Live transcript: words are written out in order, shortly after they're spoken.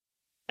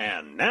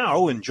And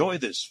now enjoy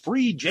this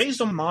free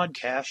Jason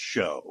Modcast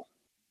show.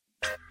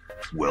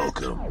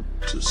 Welcome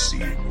to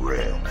Seeing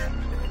Red.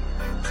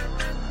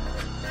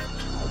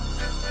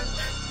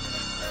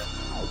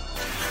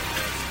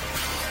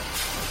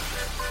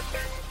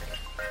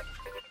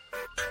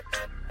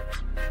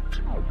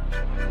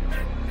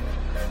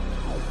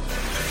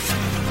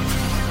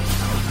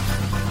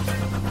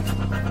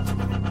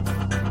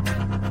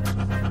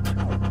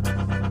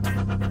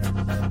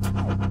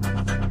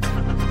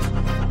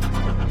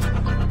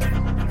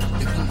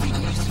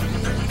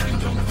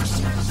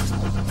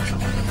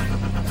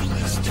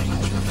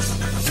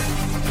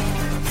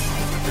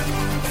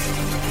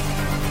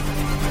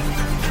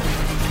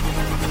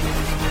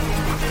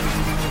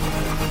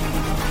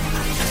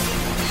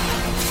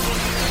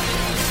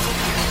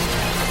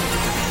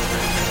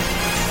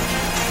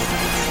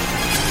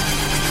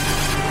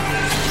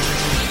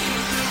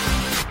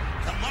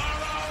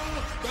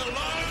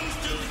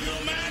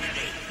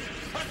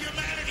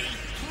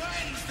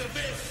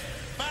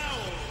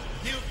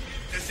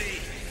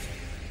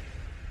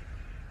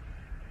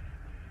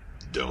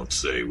 Don't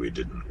say we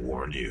didn't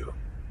warn you.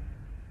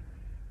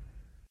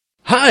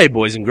 Hi,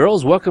 boys and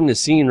girls. Welcome to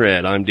Seeing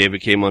Red. I'm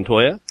David K.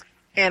 Montoya.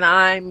 And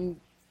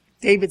I'm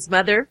David's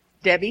mother,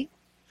 Debbie.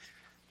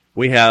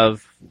 We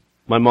have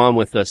my mom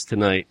with us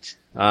tonight.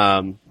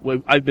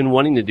 I've been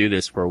wanting to do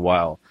this for a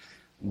while,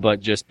 but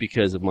just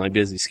because of my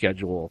busy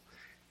schedule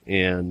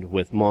and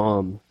with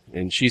Mom,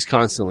 and she's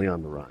constantly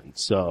on the run.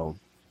 So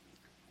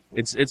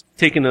it's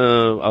taken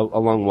a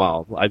long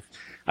while.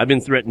 I've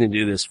been threatening to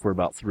do this for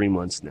about 3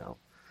 months now.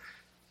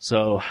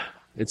 So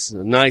it's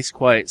a nice,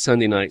 quiet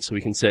Sunday night so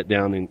we can sit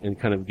down and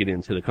kind of get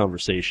into the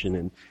conversation,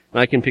 and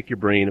I can pick your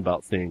brain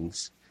about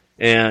things.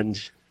 And,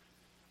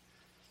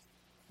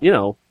 you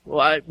know,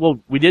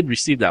 we did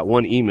receive that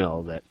one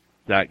email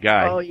that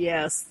guy. Oh,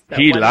 yes.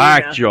 He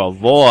liked your voice.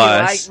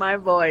 He liked my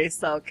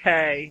voice.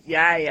 Okay.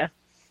 Yeah.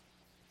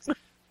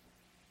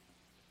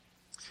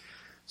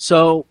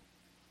 So,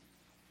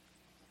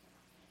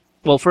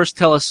 well, first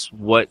tell us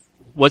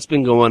what's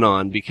been going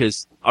on,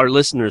 because our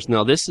listeners,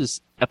 now this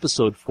is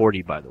episode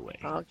 40, by the way.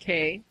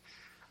 Okay.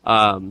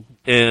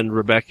 And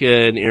Rebecca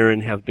and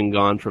Aaron have been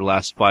gone for the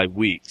last 5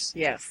 weeks.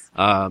 Yes.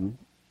 Go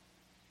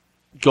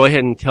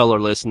ahead and tell our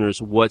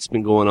listeners what's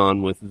been going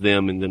on with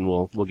them, and then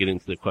we'll get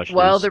into the questions.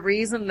 Well, the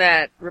reason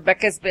that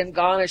Rebecca's been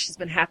gone is she's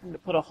been having to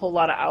put a whole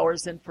lot of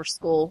hours in for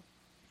school,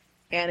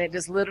 and it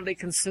just literally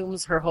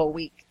consumes her whole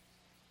week.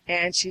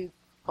 And she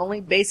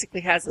only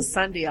basically has a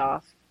Sunday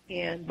off,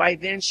 and by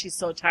then she's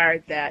so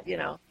tired that,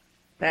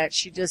 that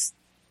she just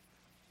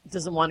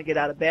doesn't want to get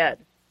out of bed.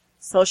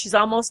 So she's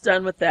almost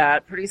done with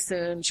that. Pretty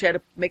soon she had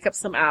to make up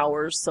some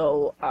hours,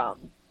 so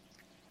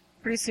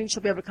pretty soon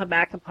she'll be able to come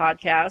back and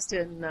podcast,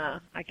 and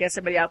I guess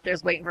everybody out there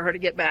is waiting for her to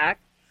get back.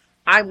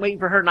 I'm waiting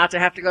for her not to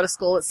have to go to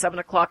school at 7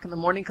 o'clock in the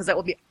morning, because that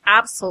would be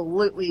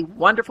absolutely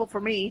wonderful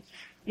for me.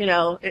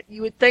 You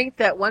would think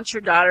that once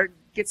your daughter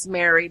gets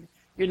married,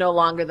 you're no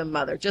longer the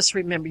mother. Just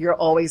remember, you're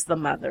always the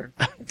mother.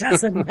 It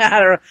doesn't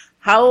matter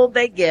how old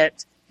they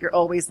get, you're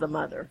always the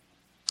mother.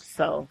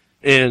 So.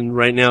 And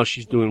right now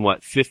she's doing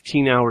what,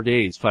 15-hour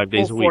days, 5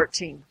 days a week?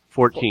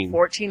 14.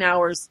 14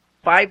 hours,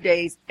 5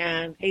 days,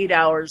 and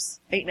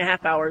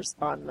 8.5 hours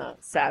on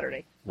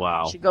Saturday.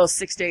 Wow. She goes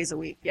 6 days a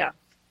week, yeah.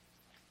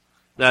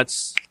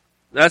 That's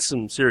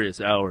some serious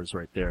hours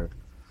right there.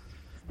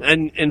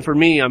 And for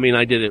me, I mean,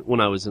 I did it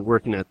when I was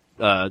working at,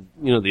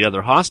 the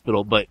other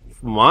hospital, but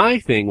my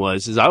thing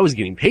is I was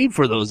getting paid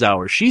for those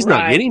hours. She's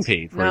not getting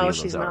paid for any of those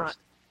hours. No, she's not.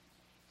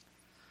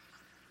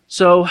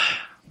 So.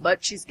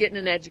 But she's getting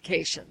an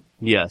education.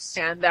 Yes.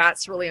 And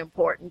that's really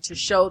important to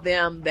show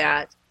them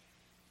that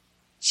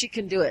she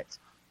can do it.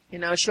 She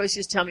always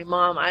used to tell me,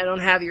 Mom, I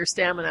don't have your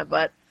stamina,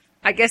 but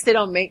I guess they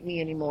don't make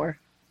me anymore.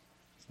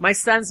 My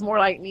son's more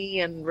like me,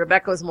 and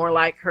Rebecca's more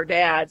like her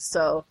dad,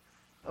 so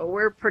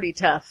we're pretty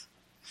tough.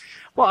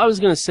 Well, I was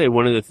going to say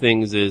one of the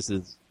things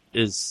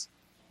is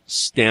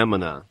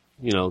stamina.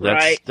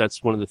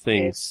 That's one of the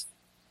things.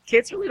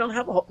 Kids really don't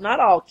have not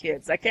all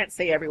kids. I can't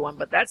say everyone,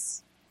 but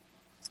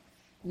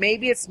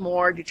maybe it's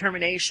more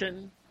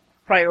determination,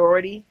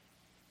 priority.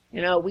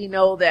 We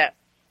know that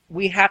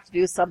we have to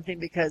do something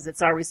because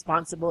it's our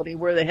responsibility.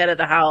 We're the head of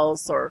the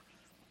house, or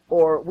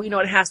we know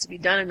it has to be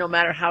done, and no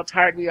matter how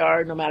tired we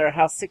are, no matter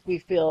how sick we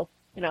feel,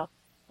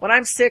 when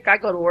I'm sick, I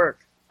go to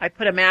work. I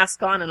put a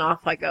mask on and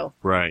off I go.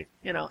 Right.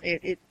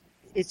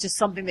 It's just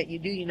something that you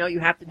do. You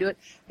have to do it.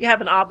 You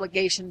have an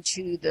obligation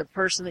to the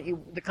person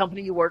the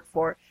company you work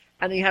for,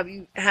 and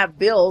you have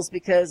bills,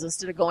 because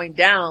instead of going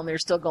down, they're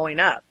still going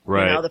up.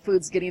 Right. The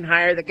food's getting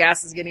higher, the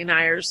gas is getting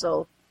higher,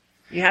 so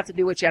you have to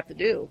do what you have to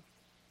do.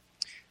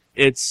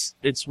 It's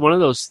one of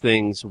those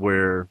things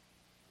where,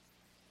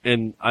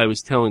 and I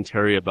was telling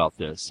Terry about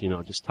this,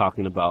 just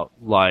talking about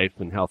life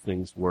and how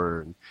things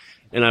were,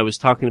 and I was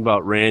talking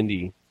about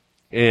Randy.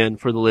 And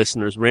for the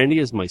listeners, Randy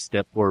is my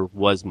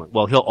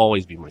he'll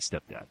always be my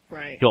stepdad.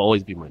 Right. He'll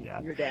always be my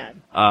dad. Your dad.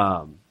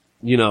 And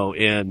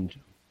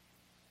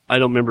I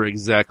don't remember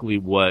exactly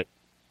what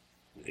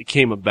it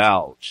came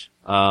about.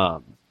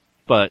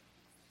 But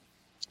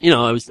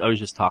I was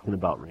just talking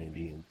about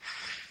Randy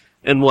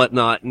and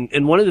whatnot.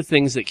 And one of the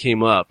things that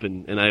came up,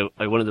 and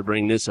I wanted to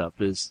bring this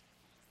up, is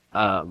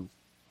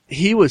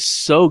he was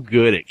so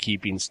good at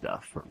keeping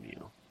stuff from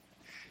you.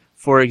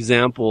 For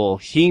example,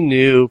 he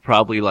knew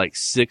probably like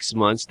 6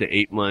 months to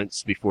 8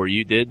 months before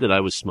you did that I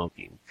was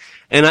smoking.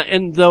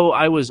 And though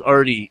I was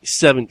already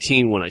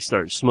 17 when I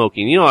started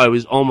smoking, I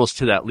was almost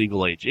to that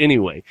legal age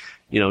anyway.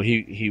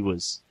 He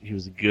was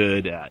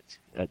good at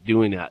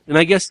doing that. And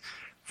I guess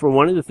for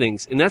one of the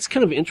things, and that's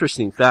kind of an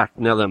interesting fact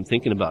now that I'm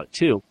thinking about it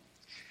too,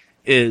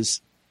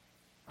 is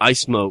I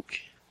smoke,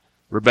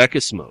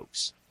 Rebecca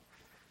smokes,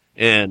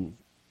 and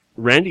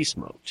Randy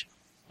smoked,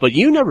 but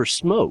you never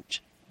smoked.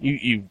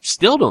 You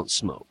still don't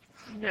smoke.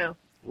 No.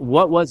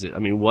 What was it? I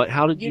mean,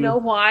 how did you? You know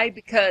why?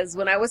 Because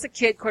when I was a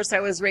kid, of course, I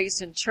was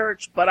raised in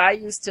church, but I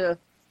used to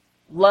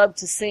love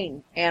to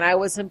sing, and I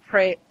was in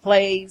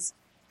plays,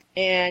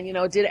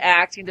 and, did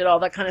acting, did all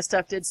that kind of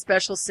stuff, did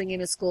special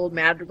singing in school,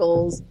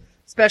 madrigals,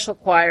 special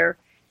choir,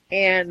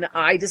 and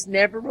I just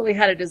never really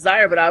had a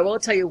desire, but I will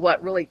tell you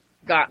what really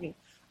got me.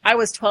 I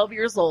was 12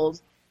 years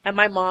old, and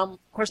my mom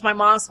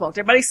smoked.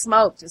 Everybody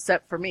smoked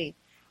except for me.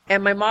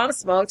 And my mom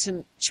smoked,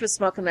 and she was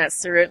smoking that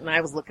cigarette, and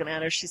I was looking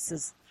at her.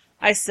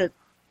 I said,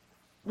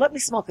 let me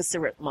smoke a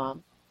cigarette,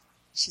 Mom.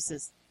 She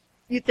says,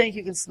 you think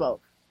you can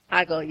smoke?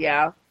 I go,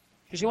 yeah.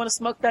 Because you want to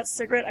smoke that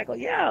cigarette? I go,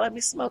 yeah, let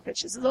me smoke it.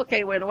 She says,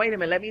 okay, wait a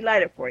minute, let me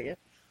light it for you.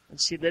 And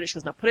she lit it. She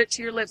goes, now put it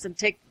to your lips and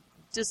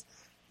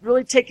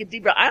really take a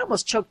deep breath. I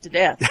almost choked to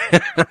death.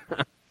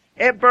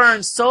 It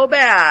burned so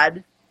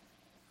bad.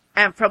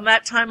 And from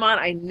that time on,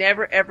 I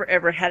never, ever,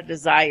 ever had a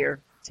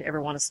desire to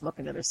ever want to smoke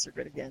another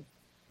cigarette again.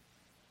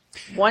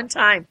 One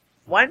time,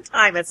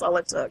 that's all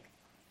it took.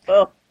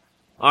 Oh.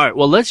 All right,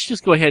 well, let's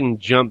just go ahead and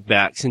jump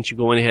back since you're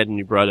going ahead and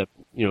you brought up,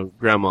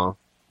 Grandma,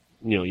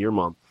 your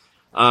mom.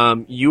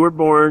 You were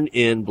born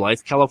in Blythe,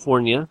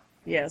 California.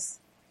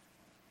 Yes.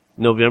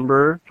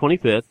 November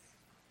 25th.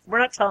 We're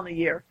not telling the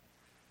year.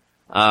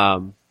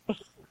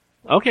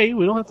 Okay,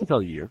 we don't have to tell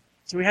the year.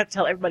 Do we have to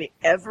tell everybody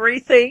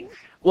everything?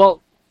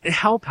 Well,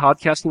 how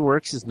podcasting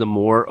works is the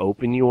more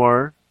open you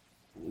are,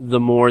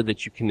 the more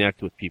that you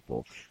connect with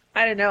people.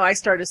 I don't know. I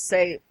started to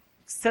say,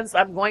 since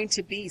I'm going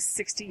to be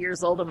 60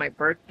 years old on my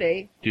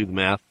birthday. Do the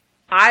math.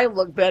 I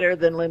look better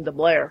than Linda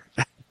Blair.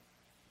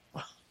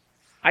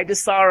 I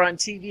just saw her on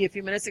TV a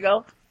few minutes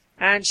ago,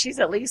 and she's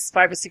at least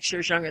 5 or 6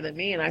 years younger than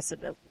me. And I said,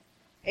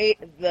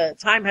 the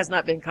time has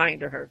not been kind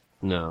to her.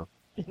 No.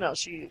 No,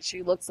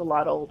 she looks a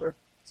lot older.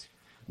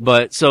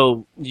 But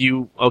so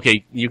you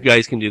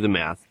guys can do the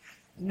math.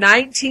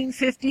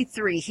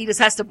 1953. He just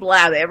has to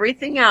blab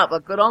everything out,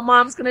 but good old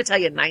Mom's going to tell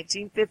you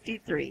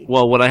 1953.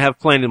 Well, what I have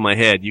planned in my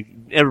head,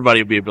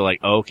 everybody will be able to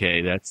like,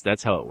 okay,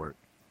 that's how it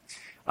worked.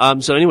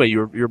 So anyway,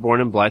 you're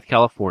born in Blythe,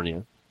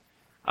 California.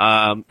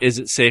 Is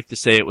it safe to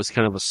say it was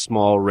kind of a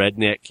small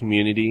redneck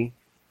community,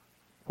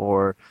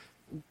 or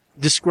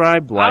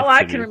describe Blythe? All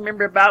I can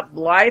remember about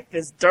Blythe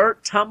is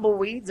dirt,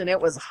 tumbleweeds, and it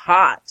was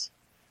hot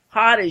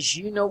as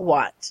you know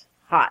what,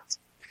 hot.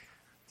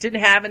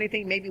 Didn't have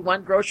anything, maybe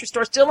one grocery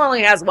store. Still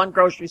only has one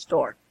grocery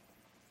store.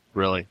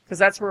 Really? Because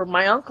that's where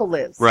my uncle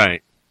lives.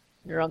 Right.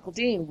 Your Uncle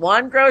Dean.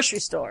 One grocery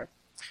store.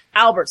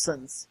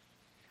 Albertsons.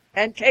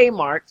 And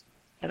Kmart.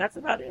 And that's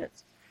about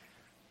it.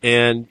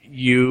 And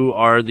you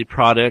are the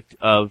product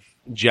of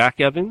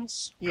Jack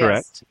Evans,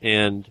 correct? Yes.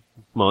 And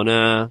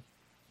Mona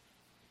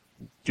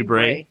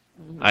Dubray.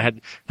 Mm-hmm. I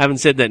haven't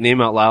said that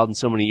name out loud in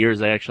so many years,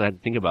 I actually had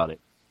to think about it.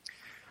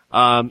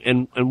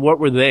 And what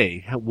were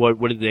they? What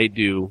did they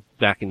do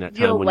back in that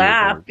time? You'll when you were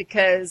laugh born?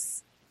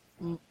 because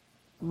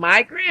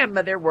my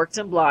grandmother worked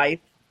in Blythe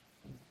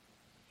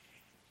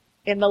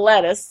in the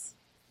lettuce,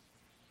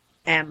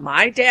 and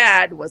my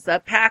dad was a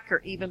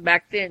packer even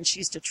back then. She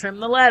used to trim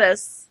the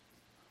lettuce,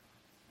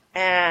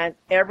 and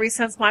ever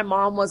since my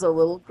mom was a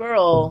little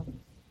girl,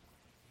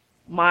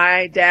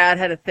 my dad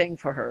had a thing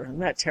for her. Isn't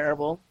that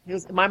terrible?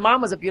 My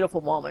mom was a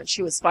beautiful woman.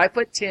 She was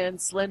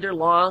 5'10", slender,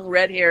 long,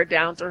 red hair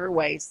down to her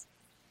waist.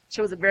 She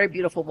was a very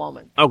beautiful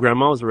woman. Oh,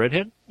 Grandma was a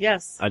redhead?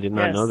 Yes. I did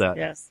not know that.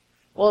 Yes.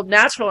 Well,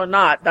 natural or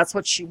not, that's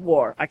what she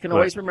wore. I can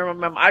always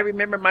remember. I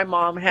remember my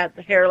mom had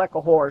hair like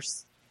a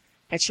horse,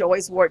 and she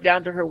always wore it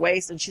down to her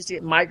waist, and she used to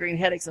get migraine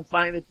headaches. And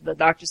finally, the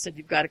doctor said,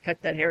 "You've got to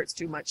cut that hair. It's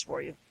too much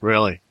for you."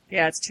 Really?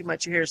 Yeah, it's too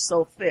much. Your hair is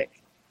so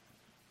thick.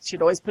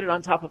 She'd always put it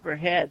on top of her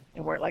head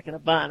and wear it like in a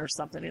bun or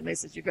something. And they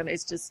said,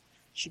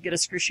 she'd get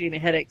excruciating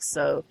headaches.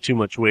 So too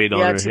much weight on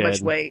her head. Yeah, too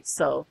much weight.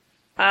 So.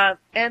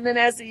 And then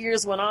as the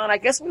years went on, I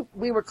guess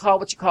we were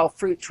called what you call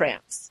fruit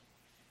tramps.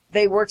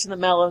 They worked in the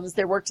melons,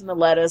 they worked in the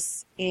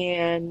lettuce,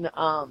 and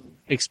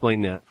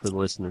explain that for the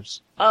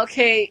listeners.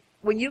 Okay,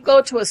 when you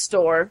go to a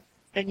store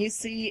and you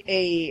see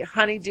a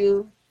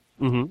honeydew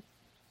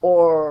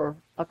or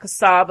a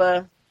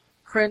cassava,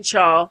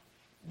 Crenshaw,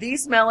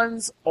 these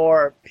melons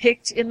are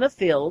picked in the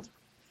field,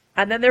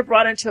 and then they're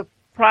brought into a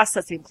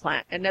processing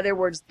plant. In other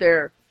words,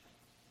 they're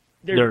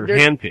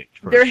handpicked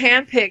first. They're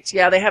handpicked.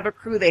 Yeah, they have a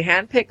crew. They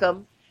handpick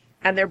them,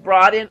 and they're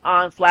brought in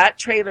on flat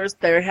trailers.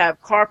 They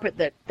have carpet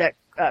that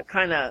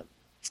kind of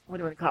what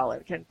do you want to call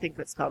it? I can't think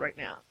what it's called right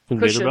now.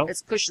 Conveyor belt?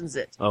 It cushions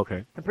it.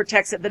 Okay. It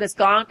protects it. Then it's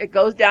gone. It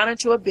goes down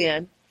into a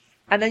bin.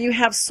 And then you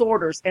have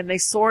sorters, and they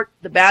sort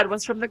the bad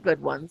ones from the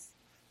good ones.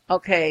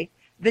 Okay.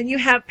 Then you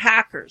have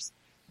packers.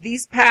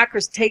 These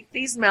packers take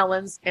these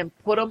melons and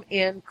put them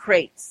in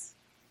crates.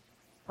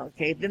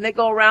 Okay. Then they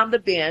go around the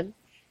bin,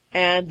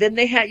 and then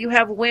you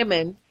have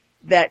women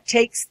that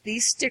takes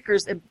these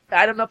stickers, and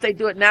I don't know if they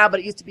do it now, but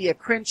it used to be a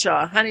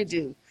Crenshaw, a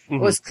Honeydew. It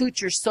was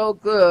Kucher So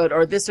Good,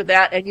 or this or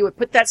that, and you would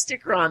put that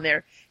sticker on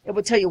there. It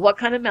would tell you what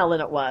kind of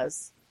melon it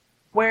was,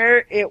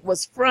 where it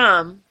was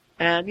from,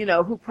 and,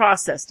 who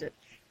processed it.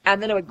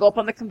 And then it would go up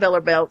on the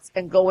conveyor belts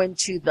and go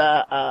into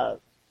the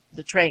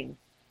train.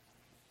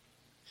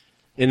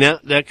 And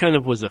that kind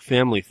of was a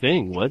family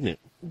thing, wasn't it?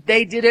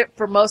 They did it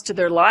for most of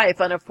their life,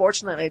 and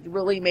unfortunately, it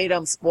really made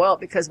them spoiled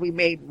because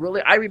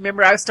I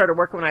remember I started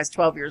working when I was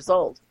 12 years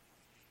old.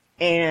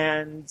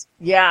 And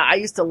yeah, I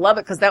used to love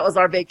it because that was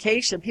our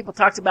vacation. People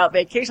talked about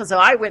vacation, so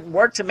I went and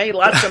worked and made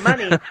lots of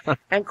money. And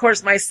of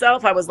course,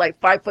 myself, I was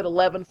like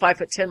 5'11",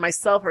 5'10"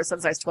 myself, or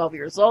since I was 12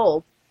 years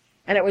old.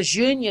 And it was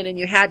union, and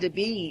you had to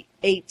be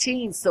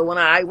 18. So when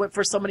I went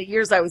for so many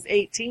years, I was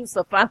 18.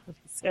 So finally they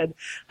said,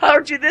 "How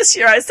old are you this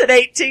year?" I said,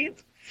 18.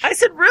 I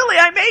said, "Really?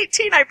 I'm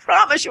 18. I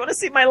promise. You want to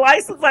see my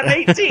license? I'm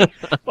 18.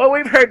 Well,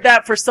 we've heard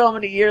that for so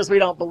many years. We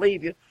don't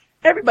believe you.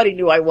 Everybody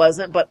knew I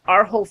wasn't, but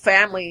our whole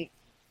family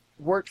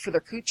worked for the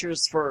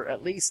Kuchers for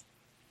at least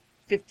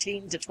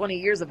 15 to 20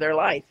 years of their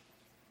life.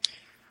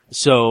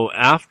 So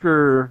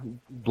after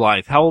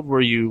Blythe, how old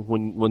were you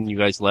when you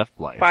guys left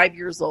Blythe? 5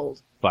 years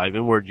old. 5,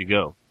 and where'd you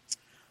go?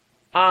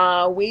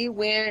 We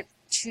went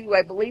to,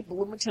 I believe,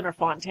 Bloomington or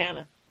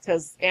Fontana,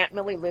 because Aunt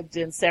Millie lived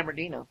in San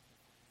Bernardino.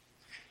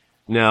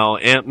 Now,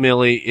 Aunt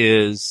Millie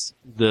is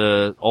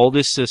the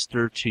oldest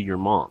sister to your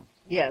mom.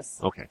 Yes.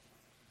 Okay.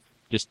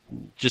 Just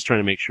trying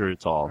to make sure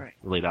it's all Right.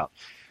 laid out.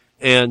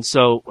 And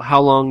so,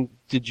 how long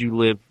did you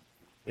live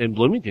in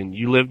Bloomington?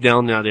 You lived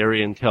down that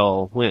area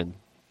until when?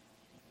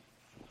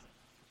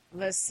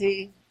 Let's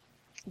see.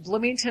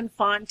 Bloomington,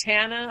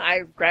 Fontana.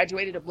 I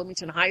graduated at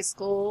Bloomington High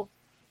School,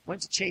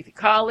 went to Chaffey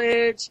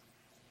College,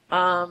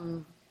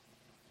 married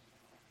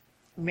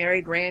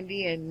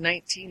Randy in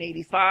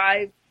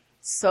 1985.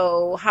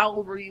 So how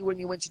old were you when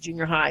you went to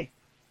junior high?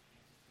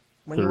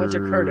 When you went to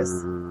Curtis?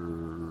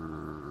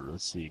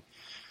 Let's see.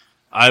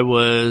 I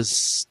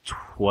was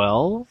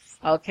 12.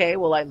 Okay,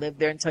 well, I lived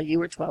there until you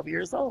were 12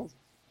 years old.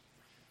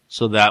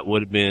 So that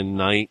would have been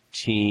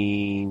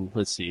 19,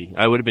 let's see.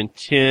 I would have been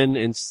 10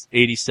 in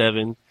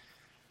 87.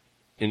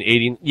 In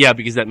 80, yeah,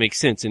 because that makes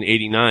sense. In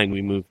 89,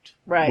 we moved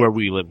Right. where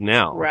we live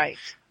now. Right,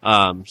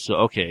 So,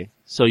 okay.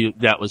 So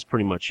that was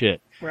pretty much it.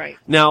 right.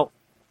 Now,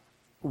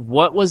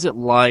 what was it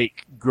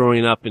like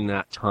growing up in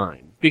that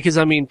time? Because,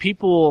 I mean,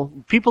 people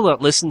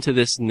that listen to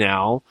this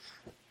now,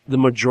 the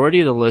majority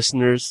of the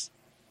listeners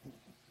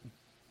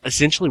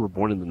essentially were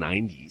born in the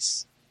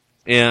 90s.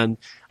 And,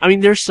 I mean,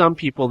 there's some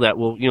people that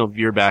will,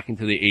 veer back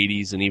into the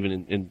 80s and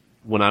even in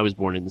when I was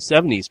born in the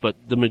 70s, but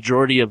the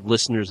majority of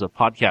listeners of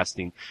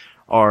podcasting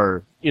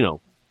are,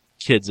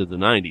 kids of the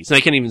 90s. And I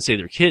can't even say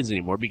they're kids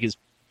anymore because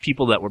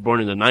people that were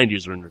born in the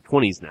 90s are in their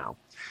 20s now.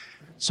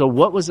 So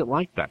what was it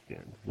like back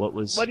then? What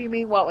do you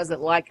mean, what was it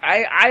like?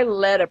 I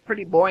led a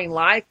pretty boring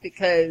life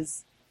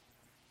because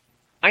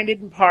I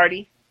didn't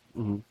party.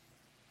 Mm-hmm.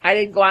 I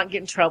didn't go out and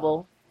get in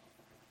trouble.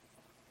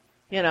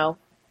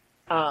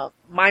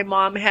 My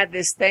mom had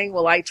this thing,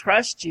 well, I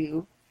trust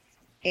you.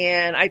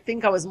 And I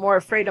think I was more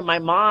afraid of my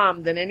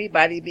mom than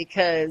anybody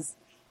because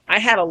I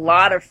had a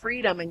lot of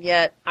freedom, and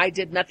yet I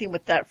did nothing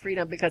with that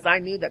freedom because I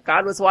knew that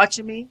God was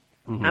watching me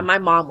and my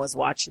mom was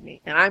watching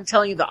me. And I'm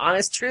telling you the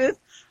honest truth,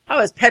 I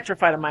was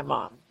petrified of my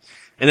mom.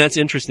 And that's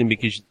interesting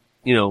because,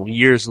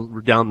 years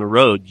down the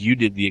road, you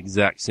did the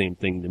exact same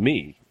thing to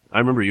me. I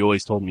remember you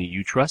always told me,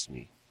 you trust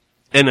me.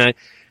 And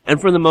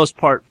for the most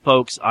part,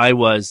 folks, I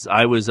was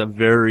a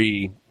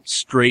very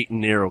straight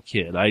and narrow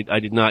kid. I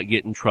did not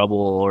get in trouble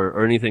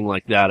or anything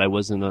like that. I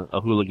wasn't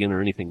a hooligan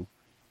or anything.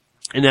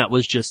 And that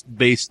was just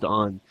based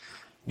on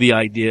the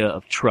idea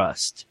of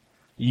trust.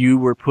 You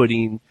were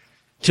to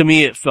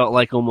me, it felt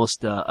like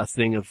almost a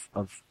thing of,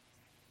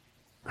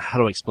 how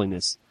do I explain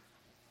this?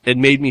 It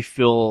made me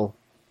feel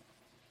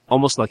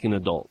almost like an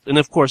adult. And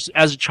of course,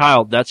 as a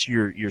child, that's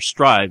your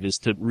strive is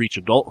to reach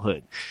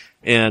adulthood.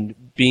 And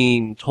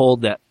being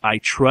told that I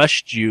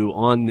trust you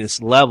on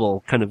this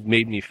level kind of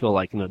made me feel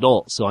like an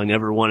adult. So I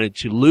never wanted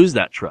to lose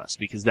that trust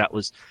because that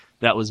was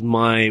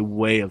my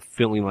way of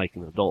feeling like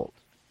an adult.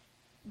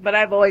 But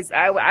I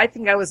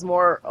think I was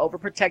more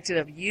overprotective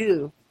of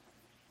you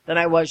than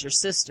I was your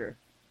sister.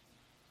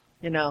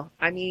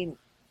 I mean,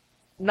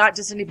 not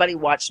just anybody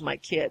watched my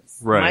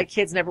kids. Right. My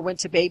kids never went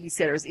to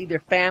babysitters, either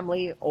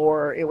family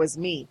or it was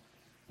me.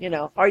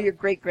 Or your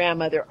great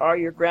grandmother or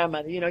your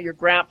grandmother, your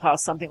grandpa,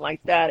 something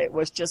like that. It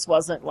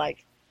wasn't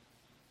like,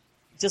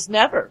 just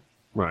never.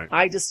 Right.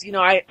 I just,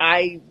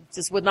 I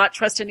just would not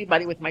trust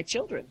anybody with my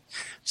children.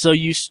 So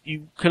you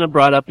kind of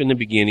brought up in the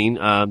beginning,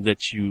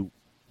 that you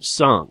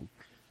sung.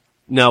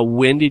 Now,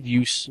 when did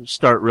you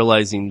start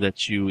realizing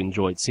that you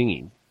enjoyed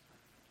singing?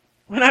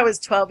 When I was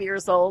 12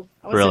 years old.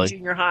 I was Really? in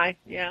junior high.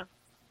 Yeah.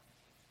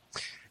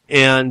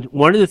 And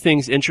one of the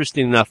things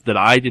interesting enough that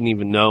I didn't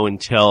even know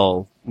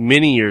until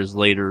many years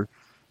later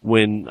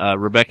when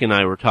Rebecca and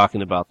I were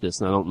talking about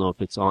this, and I don't know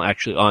if it's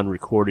actually on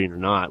recording or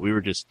not, we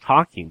were just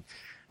talking,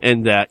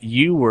 and that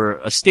you were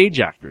a stage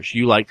actress.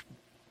 You liked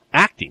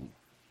acting.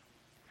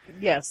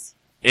 Yes.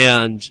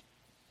 And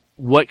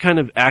what kind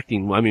of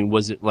acting? I mean,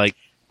 was it like...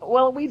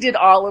 Well, we did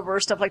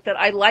Oliver, stuff like that.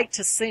 I liked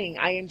to sing.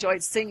 I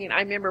enjoyed singing. I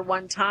remember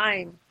one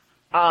time,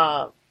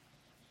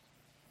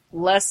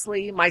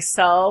 Leslie,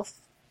 myself,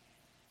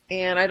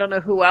 and I don't know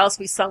who else,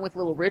 we sung with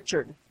Little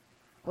Richard.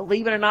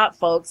 Believe it or not,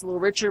 folks, Little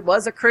Richard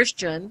was a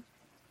Christian.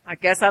 I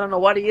guess I don't know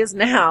what he is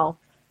now,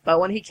 but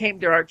when he came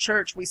to our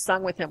church, we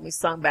sung with him. We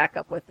sung back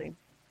up with him.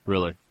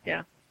 Really?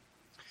 Yeah.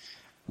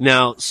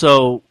 Now,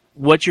 so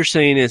what you're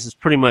saying is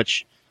pretty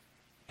much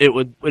it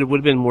would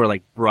have been more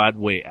like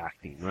Broadway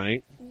acting,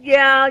 right?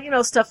 Yeah,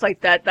 stuff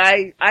like that.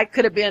 I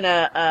could have been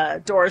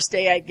a Doris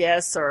Day, I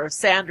guess, or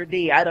Sandra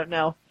Dee. I don't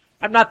know.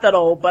 I'm not that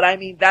old, but I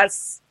mean,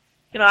 that's,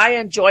 I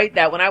enjoyed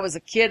that when I was a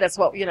kid. That's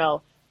what,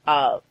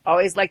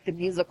 always liked the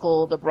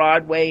musical, the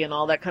Broadway and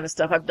all that kind of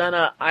stuff. I've done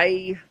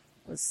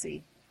let's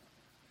see,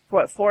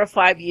 for 4 or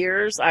 5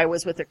 years, I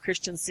was with a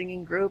Christian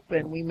singing group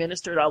and we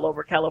ministered all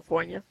over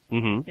California.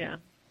 Mm-hmm. Yeah.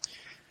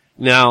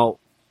 Now,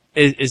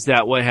 is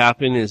that what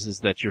happened? Is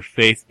that your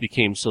faith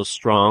became so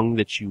strong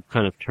that you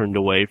kind of turned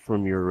away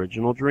from your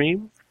original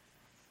dream?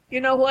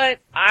 You know what?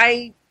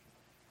 When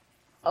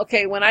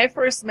I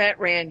first met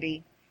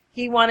Randy,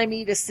 he wanted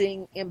me to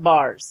sing in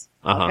bars.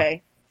 Uh-huh.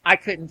 Okay. I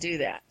couldn't do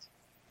that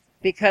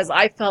because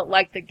I felt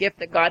like the gift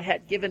that God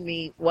had given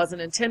me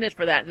wasn't intended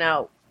for that.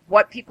 Now,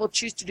 what people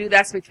choose to do,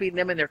 that's between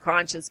them and their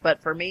conscience.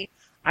 But for me,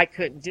 I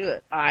couldn't do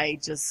it. I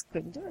just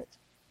couldn't do it.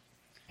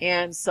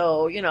 And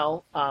so,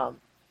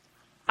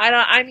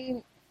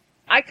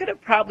 I could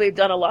have probably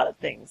done a lot of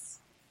things.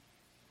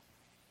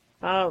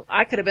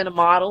 I could have been a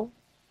model.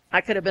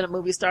 I could have been a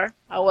movie star.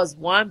 I was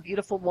one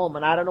beautiful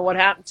woman. I don't know what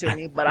happened to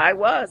me, but I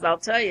was, I'll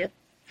tell you.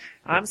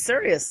 I'm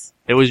serious.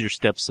 It was your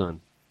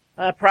stepson.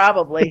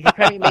 Probably. He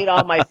probably made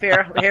all my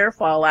hair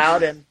fall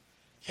out and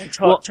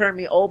turned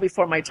me old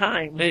before my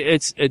time.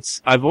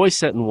 I've always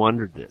sat and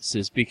wondered this,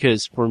 is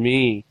because for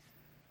me,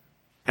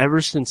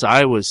 ever since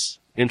I was,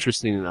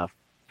 interesting enough,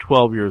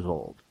 12 years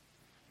old,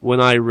 when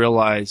I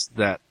realized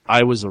that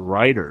I was a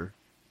writer,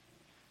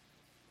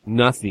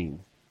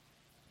 nothing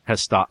has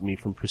stopped me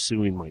from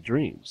pursuing my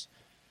dreams.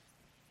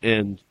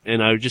 And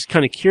I was just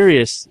kind of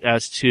curious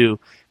as to,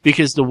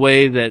 because the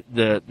way that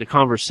the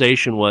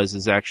conversation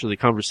was actually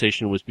the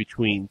conversation was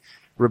between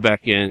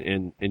Rebecca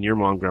and your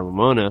mom, Grandma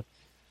Mona,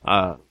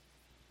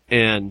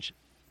 and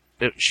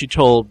she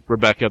told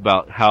Rebecca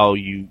about how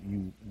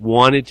you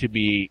wanted to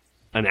be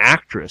an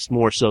actress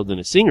more so than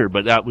a singer,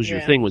 but that was your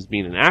thing, was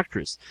being an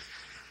actress.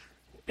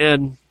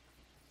 And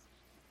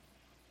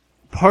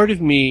part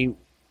of me,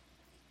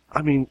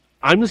 I mean,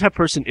 I'm the type of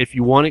person, if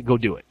you want it, go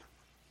do it.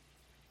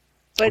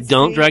 But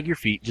don't drag your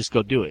feet, just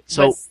go do it.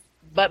 So,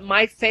 but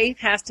my faith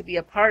has to be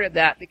a part of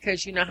that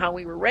because you know how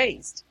we were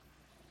raised.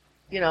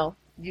 You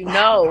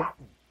know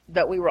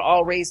that we were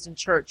all raised in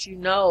church. You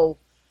know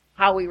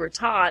how we were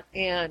taught.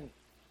 And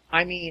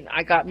I mean,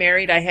 I got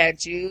married, I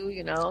had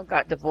you,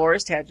 got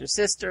divorced, had your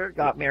sister,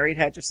 got married,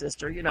 had your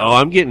sister, Oh,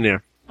 I'm getting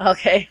there.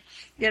 Okay.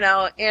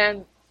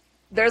 And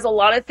there's a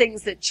lot of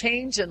things that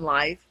change in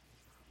life,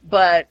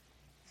 but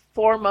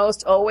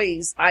foremost,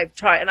 always, I've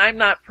tried, and I'm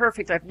not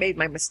perfect, I've made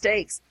my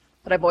mistakes,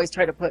 but I've always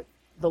tried to put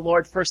the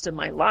Lord first in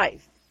my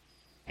life.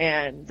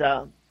 And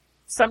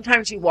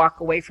sometimes you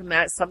walk away from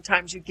that.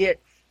 Sometimes you get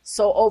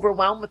so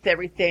overwhelmed with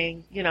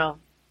everything,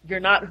 you're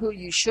not who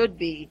you should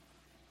be,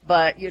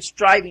 but you're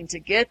striving to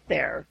get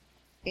there.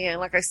 And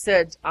like I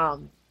said, I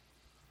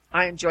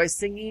enjoy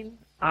singing.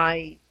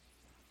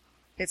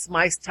 It's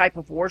my type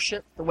of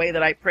worship, the way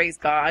that I praise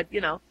God,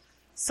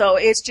 So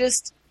it's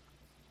just,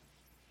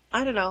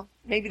 I don't know,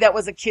 maybe that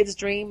was a kid's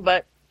dream,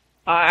 but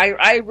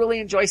I really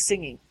enjoy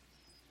singing.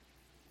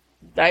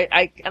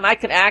 I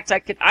could act. I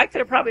could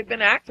have probably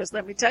been an actress,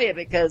 let me tell you,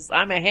 because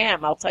I'm a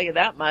ham, I'll tell you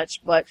that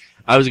much. But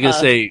I was going to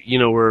say,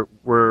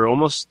 we're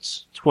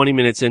almost 20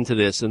 minutes into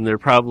this, and they're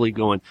probably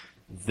going,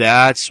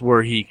 that's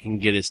where he can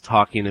get his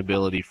talking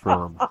ability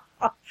from.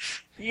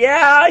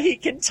 Yeah, he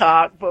can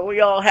talk, but we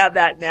all have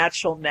that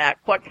natural knack.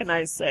 What can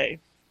I say?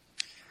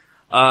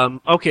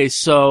 Okay,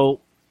 so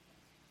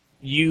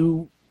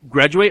you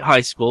graduate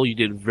high school. You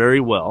did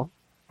very well.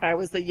 I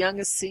was the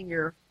youngest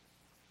senior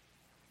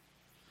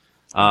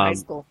in high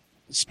school.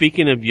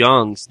 Speaking of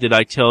youngs, did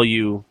I tell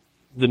you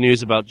the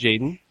news about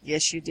Jaden?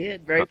 Yes, you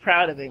did. Very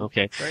proud of him.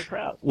 Okay. Very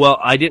proud. Well,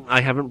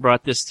 I haven't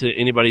brought this to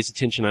anybody's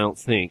attention, I don't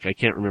think. I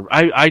can't remember.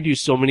 I do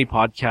so many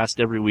podcasts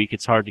every week,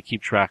 it's hard to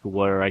keep track of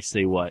where I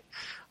say what.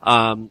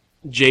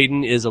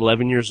 Jaden is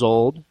 11 years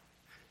old,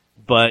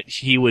 but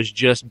he was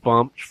just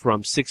bumped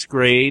from 6th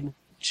grade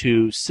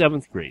to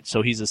 7th grade.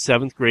 So he's a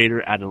 7th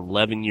grader at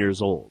 11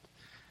 years old.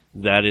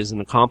 That is an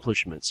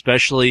accomplishment,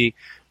 especially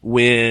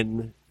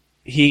when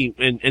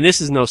and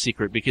this is no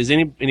secret because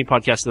any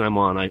podcast that I'm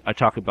on, I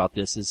talk about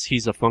this, is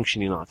he's a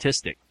functioning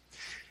autistic.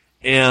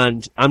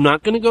 And I'm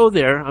not going to go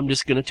there. I'm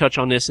just going to touch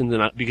on this and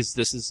then because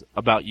this is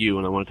about you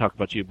and I want to talk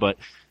about you, but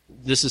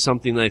this is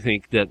something that I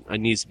think that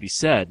needs to be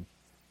said,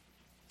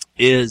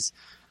 is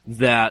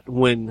that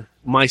when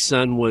my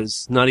son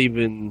was not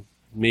even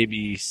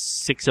maybe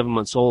 6-7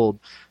 months old,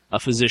 a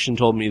physician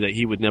told me that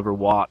he would never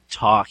walk,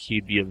 talk,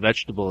 he'd be a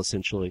vegetable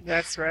essentially.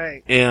 That's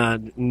right.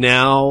 And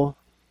now,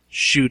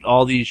 shoot,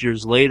 all these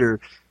years later,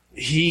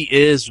 he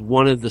is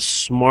one of the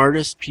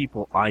smartest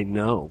people I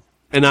know.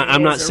 And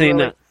I'm not saying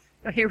that.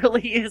 He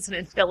really is an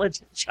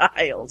intelligent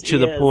child. To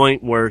the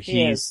point where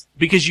he's,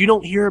 because you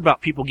don't hear about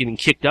people getting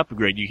kicked up a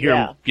grade, you hear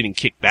him getting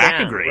kicked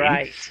back a grade.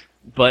 Right.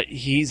 But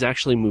he's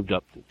actually moved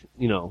up,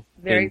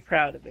 Very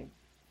proud of him.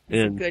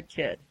 He's a good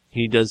kid.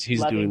 He's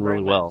doing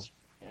really well.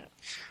 Yeah.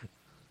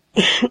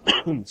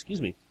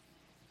 Excuse me.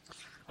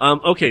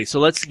 Okay,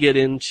 so let's get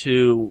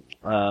into,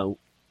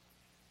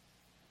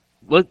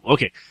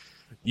 okay.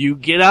 You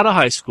get out of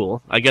high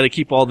school. I gotta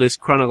keep all this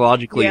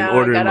chronologically in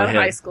order in my head. I got out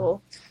of high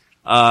school.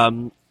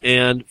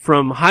 And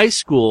from high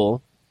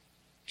school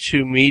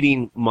to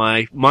meeting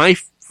my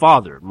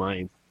father,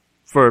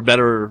 for a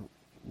better,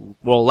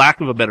 lack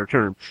of a better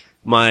term,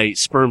 my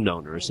sperm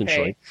donor,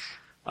 essentially.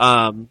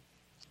 Okay.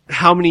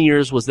 How many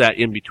years was that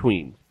in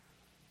between?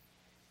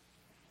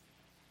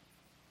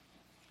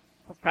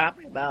 Well,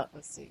 probably about,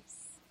 18,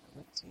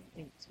 19,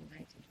 21,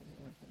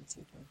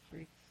 22,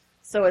 23.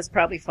 So it's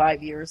probably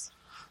 5 years.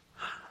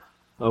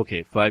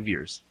 Okay, 5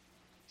 years.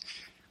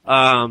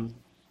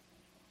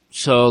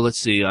 So let's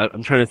see.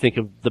 I'm trying to think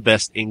of the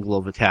best angle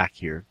of attack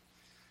here.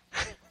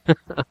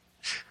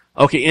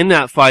 Okay, in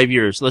that 5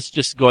 years, let's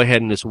just go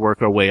ahead and just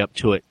work our way up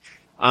to it.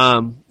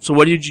 So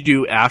what did you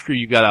do after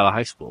you got out of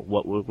high school?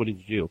 What did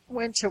you do?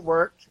 Went to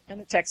work in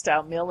a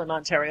textile mill in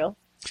Ontario.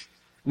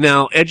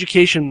 Now,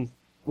 education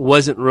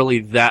wasn't really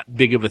that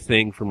big of a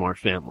thing from our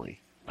family.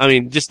 I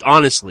mean, just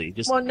honestly,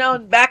 Well, no,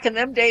 back in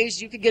them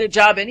days, you could get a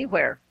job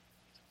anywhere.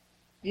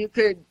 You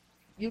could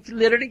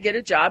literally get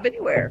a job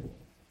anywhere.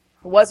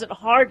 It wasn't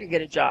hard to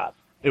get a job.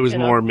 It was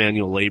more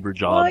manual labor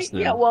jobs.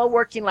 Well,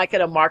 working like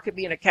at a market,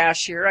 being a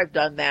cashier, I've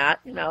done that.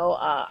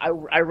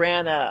 I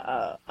ran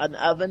an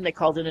oven. They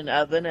called it an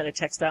oven at a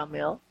textile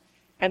mill.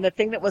 And the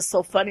thing that was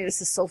so funny,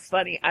 this is so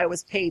funny, I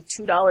was paid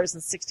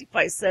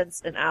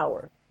 $2.65 an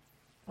hour.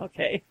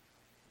 Okay.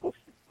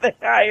 They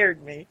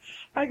hired me.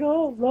 I go,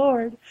 oh,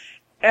 Lord.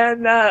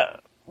 And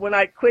when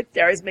I quit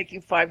there, I was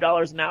making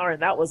 $5 an hour,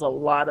 and that was a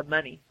lot of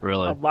money.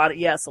 Really? A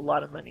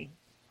lot of money.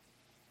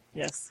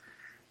 Yes.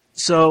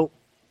 So,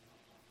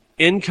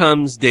 in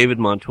comes David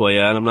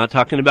Montoya, and I'm not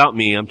talking about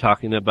me. I'm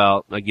talking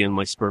about, again,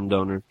 my sperm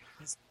donor.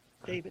 It's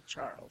David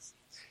Charles.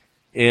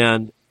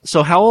 And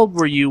so how old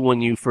were you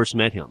when you first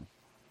met him?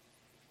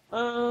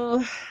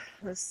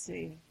 Let's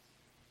see.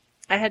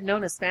 I had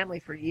known his family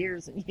for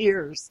years and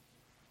years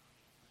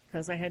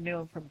because I had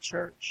known him from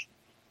church.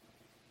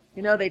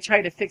 They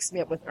tried to fix me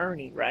up with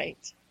Ernie, right?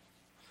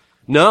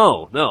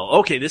 No.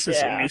 Okay, this is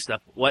some new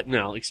stuff. What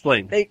now?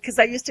 Explain. Because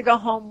I used to go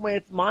home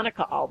with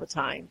Monica all the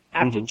time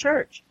after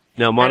church.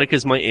 Now,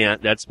 Monica's my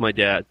aunt. That's my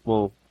dad.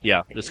 Well,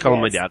 yeah, let's call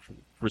him my dad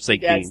for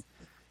sake being.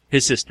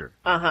 His sister.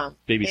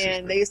 Baby sister.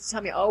 And they used to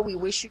tell me, oh, we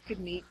wish you could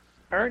meet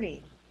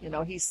Ernie.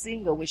 He's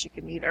single. Wish you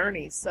could meet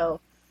Ernie. So,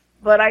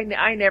 but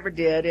I never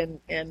did.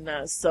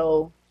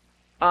 So,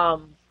 I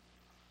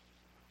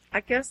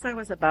guess I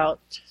was about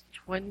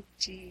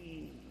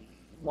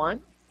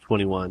 21.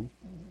 21.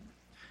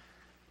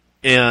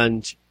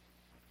 And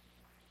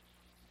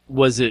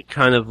was it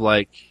kind of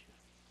like,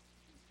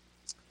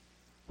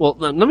 well,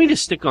 let me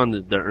just stick on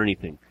the Ernie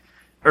thing.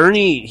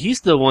 Ernie,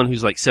 he's the one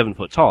who's like 7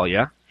 foot tall,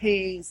 yeah?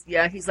 He's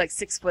like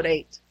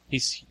 6'8".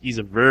 He's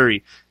a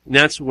very, and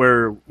that's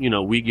where,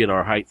 we get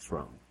our height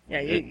from.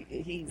 Yeah,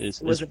 he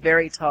was a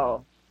very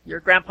tall.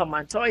 Your grandpa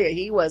Montoya,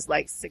 he was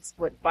like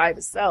 6'5"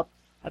 himself,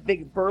 a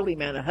big burly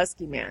man, a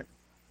husky man.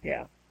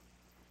 Yeah.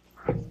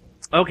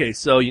 Okay,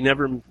 so you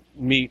never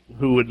meet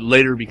who would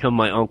later become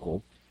my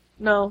uncle.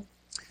 No.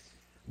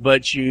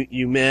 But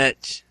you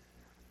met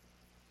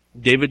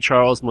David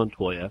Charles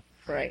Montoya.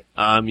 Right.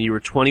 You were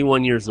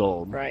 21 years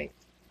old. Right.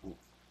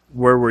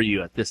 Where were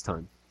you at this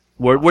time?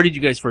 Where did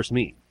you guys first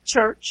meet?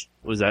 Church.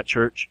 Was that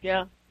church?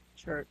 Yeah,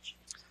 church.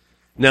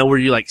 Now, were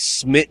you like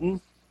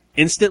smitten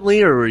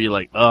instantly, or were you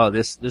like, oh,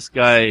 this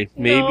guy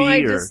maybe?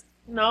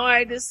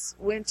 I just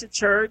went to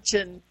church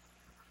and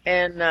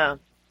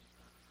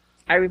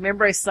I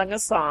remember I sung a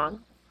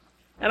song,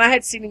 and I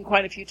had seen him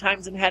quite a few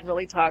times and hadn't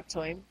really talked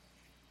to him.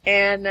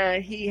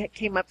 And he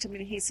came up to me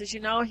and he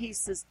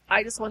says,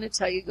 I just want to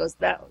tell you, he goes,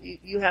 that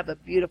you have a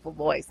beautiful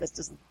voice.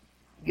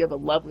 You have a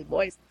lovely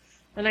voice.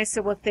 And I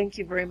said, well, thank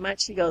you very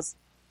much. He goes,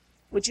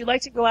 would you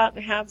like to go out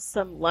and have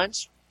some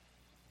lunch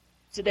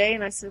today?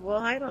 And I said, well,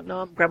 I don't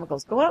know. And Grandma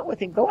goes, go out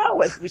with him.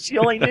 She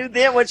only knew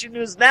then what she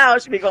knows now.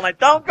 She'd be going like,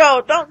 don't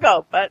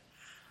go. But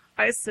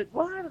I said,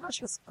 well, I don't know.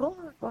 She goes, go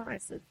on.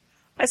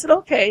 I said,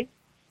 okay.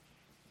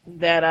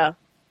 That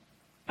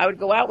I would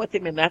go out with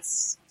him, and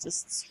that's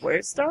just where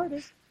it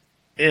started.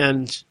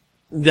 And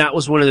that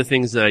was one of the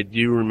things that I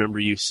do remember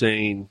you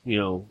saying,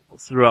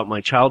 throughout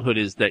my childhood,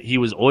 is that he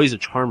was always a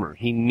charmer.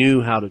 He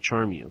knew how to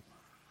charm you.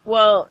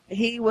 Well,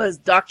 he was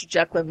Dr.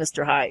 Jekyll and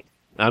Mr. Hyde.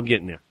 I'm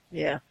getting there.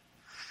 Yeah.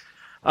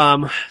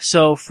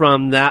 So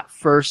from that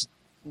first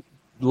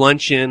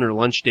luncheon or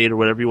lunch date or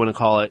whatever you want to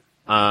call it,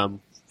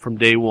 from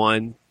day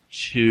one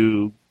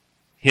to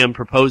him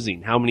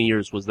proposing, how many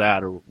years was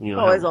that? Or it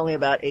was only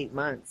about 8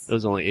 months. It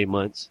was only 8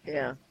 months.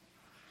 Yeah.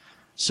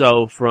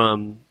 So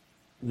from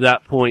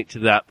that point to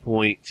that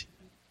point,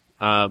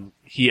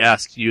 he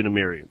asks you to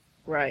marry him.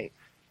 Right.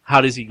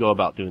 How does he go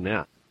about doing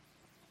that?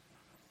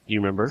 Do you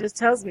remember? Just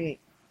tells me,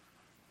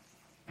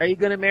 "Are you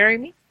going to marry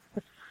me?"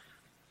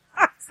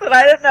 I said,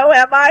 "I don't know,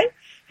 am I?"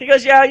 He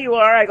goes, "Yeah, you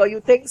are." I go, "You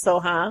think so,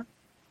 huh?"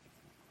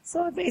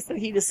 So basically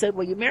he just said,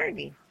 "Will you marry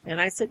me?"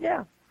 And I said,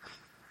 "Yeah."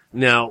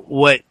 Now,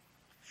 what?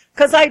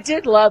 Because I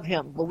did love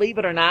him, believe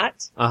it or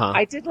not. Uh-huh.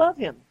 I did love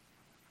him.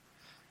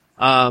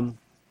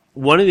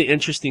 One of the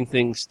interesting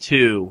things,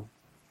 too,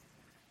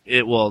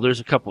 there's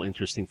a couple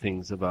interesting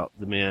things about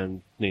the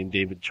man named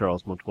David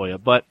Charles Montoya,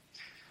 but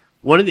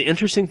one of the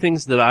interesting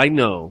things that I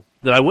know,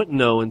 that I wouldn't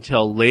know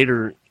until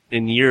later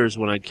in years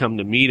when I'd come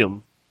to meet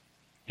him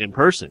in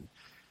person,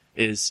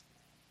 is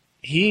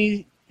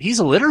he's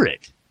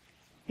illiterate.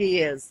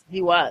 He is.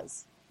 He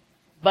was.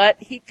 But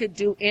he could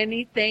do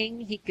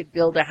anything. He could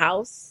build a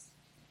house.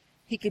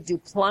 He could do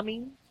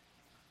plumbing.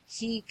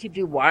 He could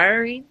do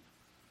wiring.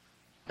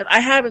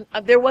 And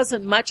there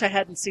wasn't much I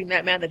hadn't seen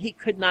that man that he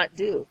could not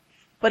do.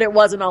 But it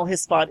wasn't all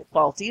his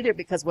fault either,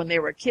 because when they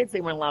were kids,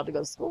 they weren't allowed to go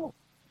to school.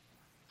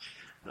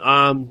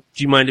 Do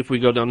you mind if we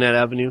go down that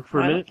avenue for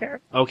a minute? I don't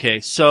care. Okay,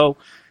 so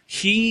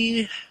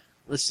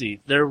let's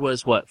see, there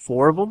was what,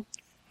 4 of them?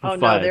 Oh, Five?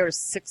 no, there were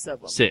 6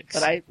 of them. 6.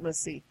 But let's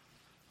see.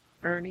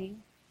 Ernie.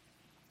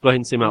 Go ahead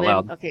and say them out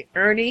loud. Okay,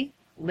 Ernie,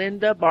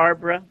 Linda,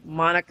 Barbara,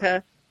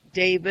 Monica,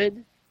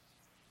 David.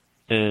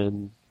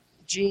 And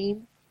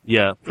Jean.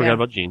 Yeah, forgot Yeah.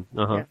 about Jean.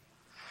 Uh-huh.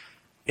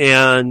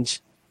 Yeah. And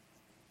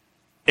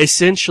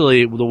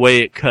essentially the way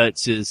it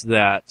cuts is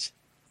that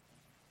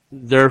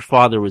their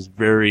father was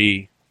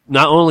very,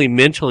 not only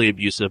mentally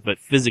abusive, but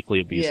physically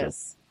abusive.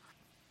 Yes.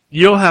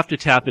 You'll have to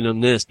tap in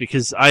on this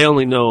because I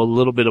only know a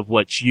little bit of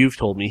what you've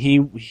told me.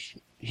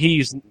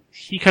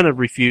 He kind of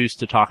refused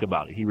to talk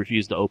about it. He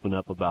refused to open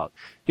up about,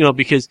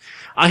 because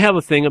I have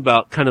a thing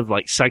about kind of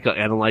like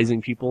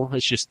psychoanalyzing people.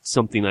 It's just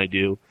something I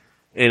do.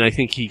 And I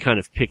think he kind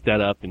of picked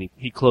that up and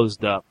he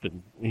closed up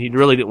and he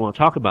really didn't want to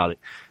talk about it.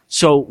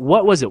 So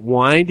what was it?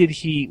 Why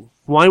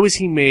was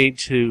he made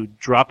to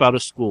drop out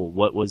of school?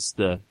 What was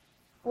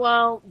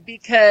Well,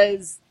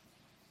 because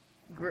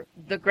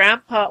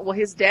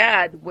his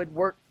dad would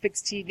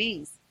fix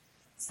TVs.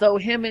 So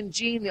him and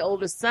Gene, the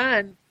oldest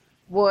son,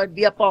 would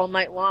be up all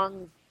night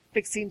long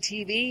fixing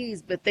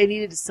TVs, but they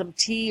needed some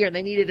tea or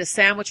they needed a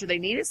sandwich or they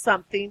needed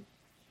something.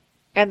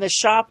 And the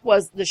shop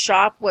was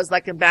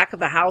like in back of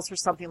the house or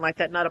something like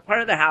that, not a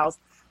part of the house.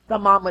 The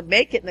mom would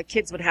make it and the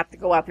kids would have to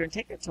go out there and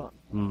take it to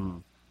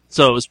him.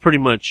 So it was pretty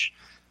much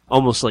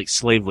almost like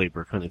slave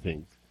labor kind of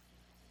thing.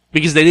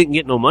 Because they didn't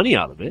get no money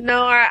out of it.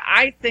 No,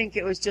 I think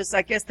it was just,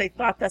 I guess they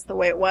thought that's the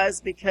way it was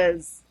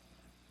because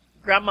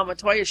Grandma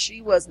Montoya,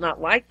 she was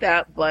not like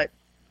that, but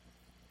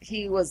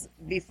that was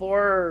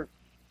before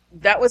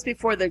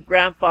the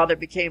grandfather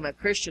became a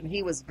Christian.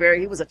 He was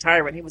a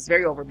tyrant. He was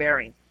very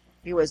overbearing.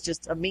 He was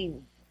just a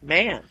mean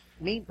man,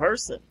 mean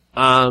person.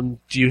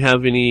 Do you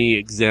have any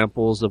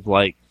examples of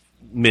like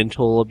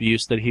mental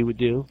abuse that he would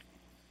do?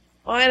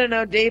 Well, I don't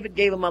know. David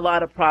gave him a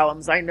lot of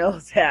problems. I know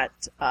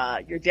that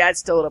your dad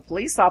stole a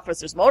police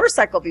officer's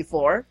motorcycle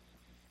before.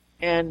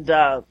 And,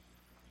 and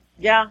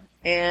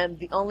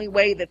the only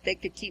way that they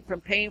could keep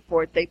from paying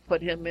for it, they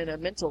put him in a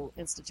mental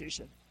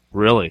institution.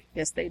 Really?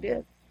 Yes, they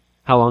did.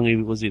 How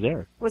long was he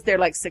there? Was there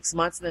like 6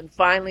 months, and then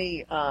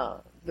finally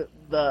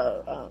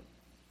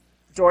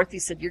Dorothy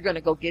said, "You're going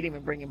to go get him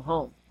and bring him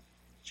home."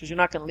 She goes, "You're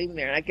not going to leave him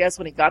there." And I guess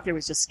when he got there, he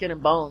was just skin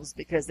and bones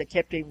because they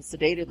kept him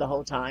sedated the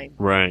whole time.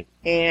 Right.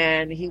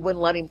 And he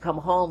wouldn't let him come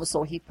home,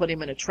 so he put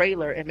him in a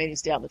trailer and made him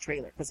stay out in the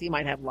trailer because he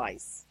might have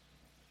lice.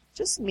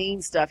 Just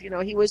mean stuff.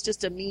 He was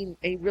just he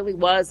really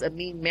was a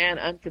mean man,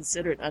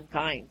 unconsiderate,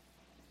 unkind.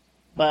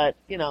 But,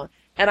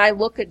 and I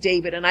look at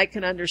David and I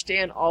can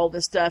understand all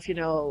this stuff,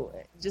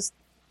 just,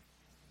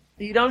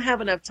 you don't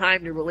have enough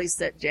time to really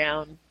sit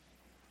down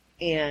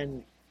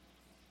and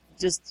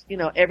just,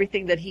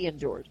 everything that he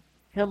endured.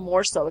 Him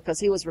more so because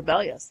he was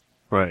rebellious.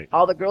 Right.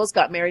 All the girls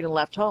got married and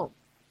left home.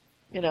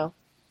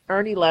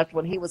 Ernie left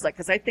when he was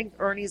because I think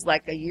Ernie's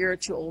like a year or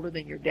two older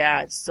than your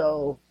dad.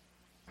 So,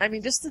 I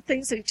mean, just the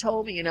things that he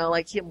told me,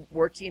 like him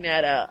working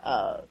at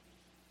a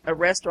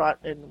restaurant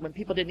and when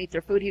people didn't eat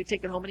their food, he would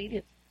take it home and eat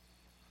it.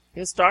 He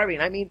was starving.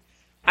 I mean,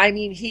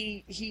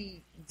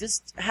 he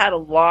just had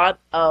he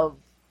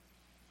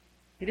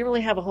didn't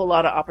really have a whole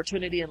lot of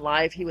opportunity in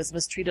life. He was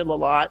mistreated a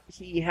lot.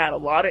 He had a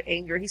lot of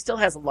anger. He still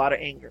has a lot of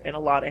anger and a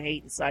lot of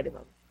hate inside of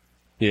him.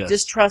 Yes.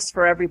 Distrust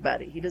for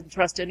everybody. He doesn't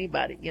trust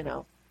anybody,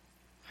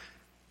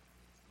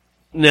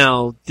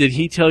 Now, did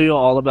he tell you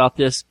all about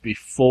this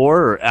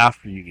before or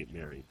after you get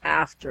married?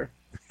 After.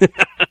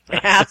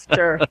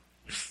 After.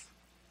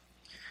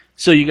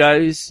 So you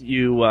guys,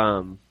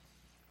 you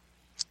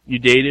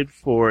dated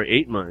for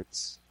 8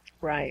 months,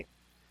 Right.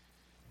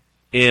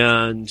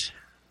 and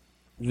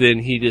then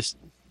he just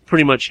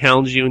pretty much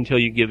hounds you until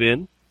you give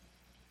in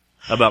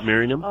about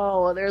marrying him?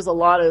 Oh, well, there's a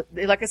lot of,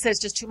 like I said, it's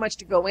just too much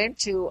to go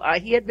into.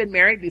 He had been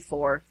married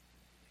before,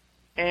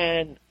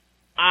 and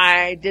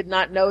I did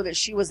not know that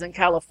she was in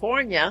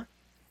California,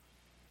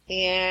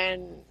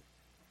 and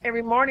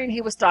every morning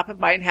he was stopping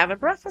by and having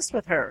breakfast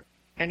with her.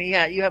 And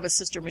you have a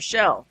sister,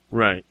 Michelle.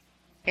 Right.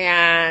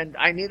 And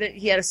I knew that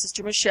he had a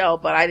sister, Michelle,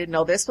 but I didn't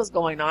know this was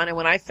going on. And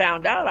when I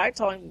found out, I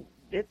told him,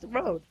 hit the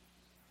road.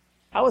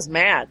 I was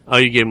mad. Oh,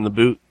 you gave him the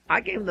boot?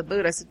 I gave him the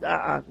boot. I said,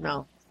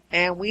 no.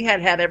 And we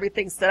had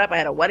everything set up. I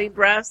had a wedding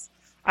dress.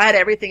 I had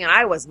everything, and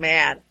I was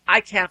mad. I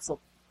canceled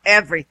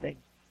everything.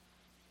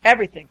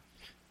 Everything.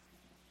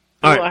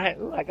 All right.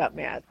 I got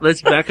mad.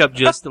 Let's back up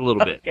just a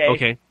little bit.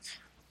 Okay.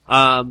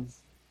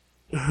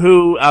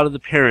 Who out of the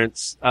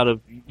parents, out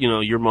of,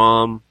 your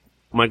mom,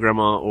 my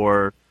grandma,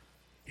 or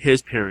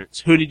his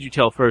parents, who did you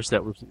tell first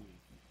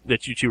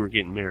that you two were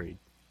getting married?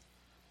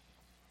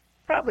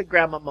 Probably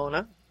Grandma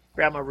Mona,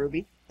 Grandma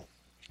Ruby.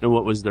 And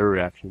what was their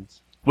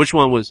reactions? Which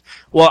one was,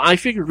 well, I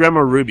figured Grandma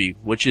Ruby,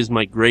 which is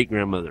my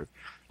great-grandmother,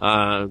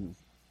 I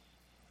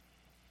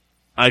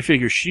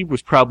figure she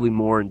was probably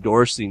more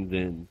endorsing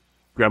than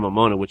Grandma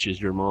Mona, which is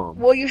your mom.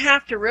 Well, you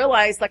have to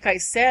realize, like I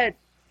said,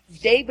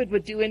 David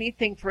would do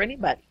anything for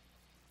anybody.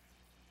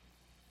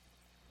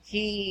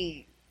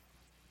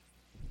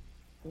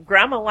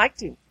 Grandma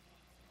liked him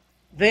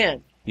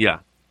then. Yeah.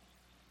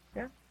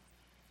 Yeah.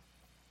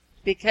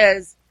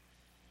 Because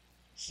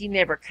he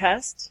never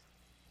cussed.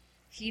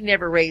 He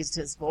never raised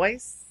his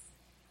voice.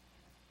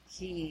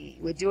 He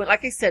would do it,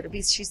 like I said,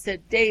 she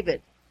said,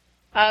 David,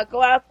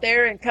 go out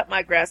there and cut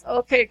my grass.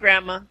 Okay,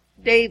 Grandma.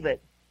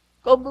 David,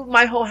 go move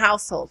my whole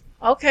household.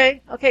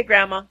 Okay,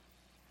 Grandma.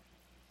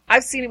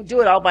 I've seen him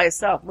do it all by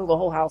himself, move a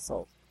whole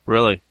household.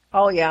 Really?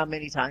 Oh, yeah,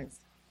 many times.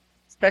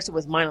 Especially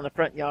with mine on the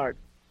front yard.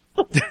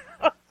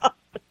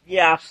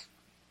 Yeah.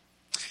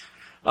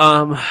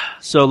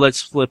 So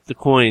let's flip the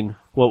coin.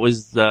 What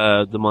was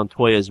the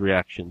Montoya's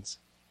reactions?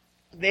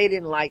 They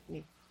didn't like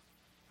me.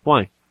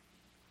 Why?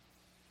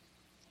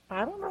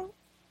 I don't know.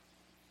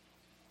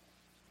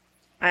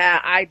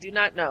 I do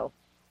not know.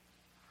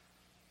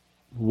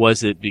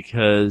 Was it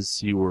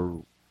because you were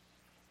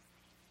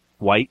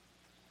white?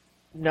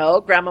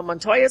 No, Grandma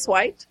Montoya's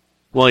white.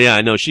 Well, yeah,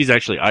 I know. She's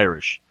actually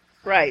Irish.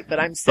 Right, but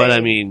I'm saying... But, I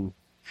mean...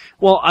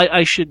 Well,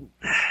 I should...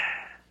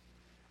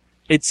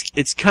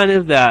 It's kind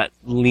of that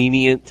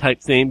lenient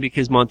type thing,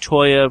 because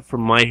Montoya,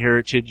 from my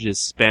heritage, is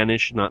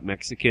Spanish, not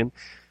Mexican.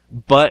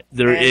 But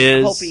there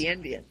is... Hopi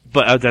Indian.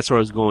 But that's where I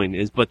was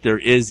going, but there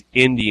is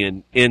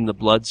Indian in the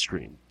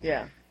bloodstream.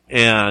 Yeah.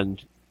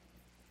 And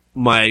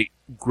my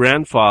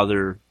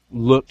grandfather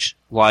looked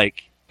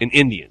like an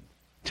Indian.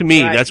 To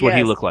me, Right, that's what he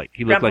yes. looked like.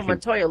 He looked Grandma like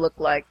Montoya looked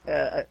like,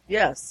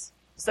 yes.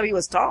 So he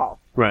was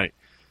tall. right.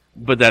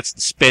 But that's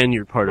the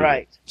Spaniard part of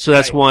Right. it. So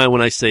that's Right. why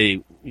when I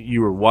say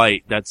you were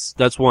white,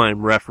 that's why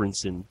I'm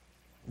referencing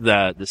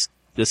the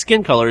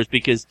skin color, is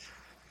because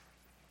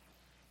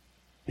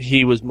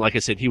he was, like I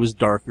said, he was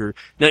darker.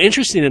 Now,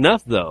 interesting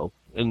enough, though,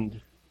 and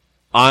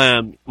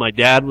my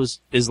dad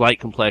is light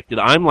complected.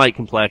 I'm light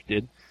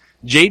complected.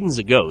 Jaden's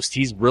a ghost.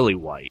 He's really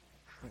white.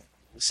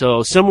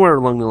 So somewhere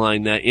along the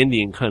line, that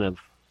Indian kind of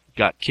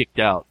got kicked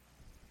out.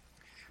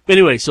 But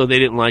anyway, so they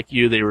didn't like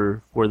you. They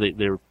were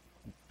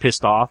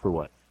pissed off, or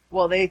what?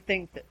 Well, they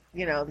think that,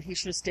 he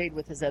should have stayed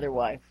with his other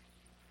wife.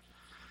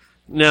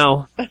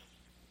 Now,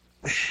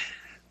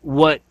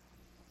 what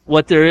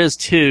there is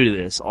to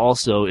this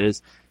also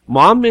is,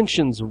 Mom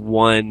mentions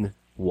one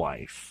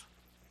wife,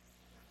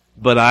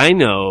 but I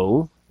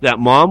know that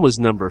Mom was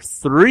number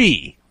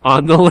 3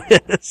 on the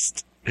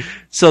list.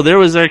 So there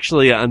was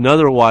actually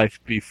another wife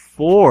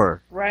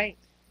before. Right.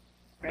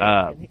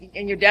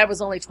 And your dad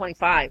was only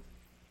 25.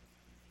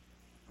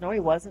 No, he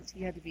wasn't.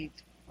 He had to be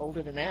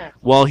older than that.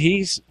 Well,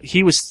 he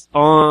was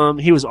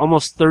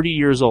almost 30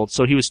 years old,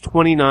 so he was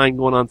 29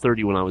 going on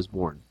 30 when I was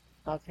born.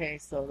 Okay,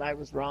 so I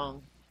was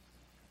wrong.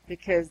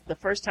 Because the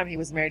first time he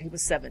was married, he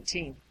was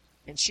 17.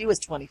 And she was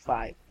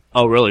 25.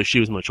 Oh, really? She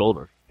was much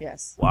older.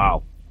 Yes.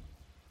 Wow.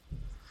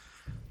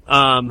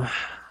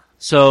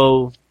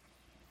 So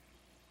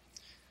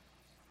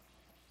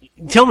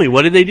tell me,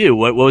 what did they do?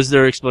 What was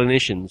their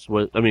explanations?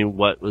 What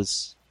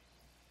was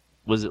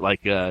it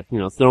like,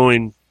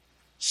 throwing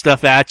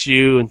stuff at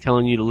you and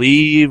telling you to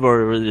leave,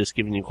 or were they just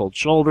giving you a cold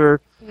shoulder?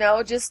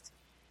 No, just,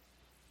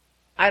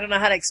 I don't know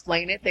how to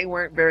explain it. They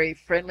weren't very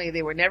friendly.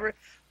 They were never,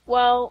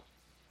 well,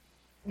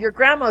 your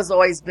grandma's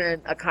always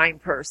been a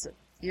kind person.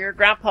 Your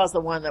grandpa's the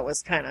one that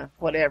was kind of,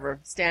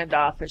 whatever,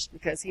 standoffish,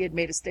 because he had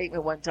made a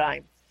statement one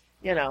time,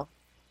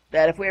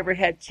 that if we ever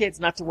had kids,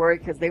 not to worry,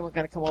 because they weren't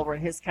going to come over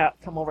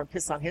and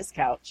piss on his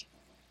couch.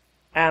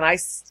 And I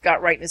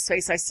got right in his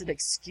face. I said,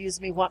 "Excuse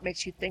me, what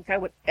makes you think I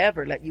would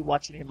ever let you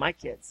watch any of my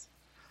kids?"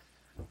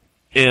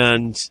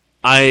 And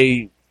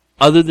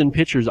other than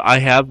pictures, I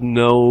have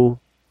no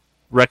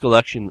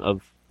recollection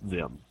of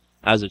them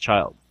as a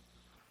child?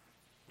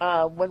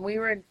 When we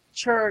were in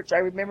church, I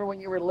remember when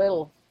you were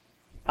little,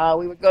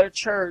 we would go to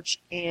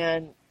church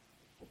and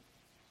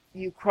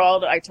you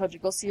crawled. I told you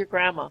go see your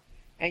grandma,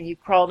 and you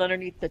crawled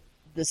underneath the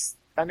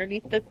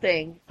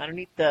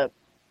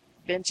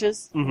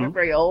benches. Mhm. You're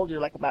very old.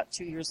 You're like about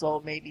 2 years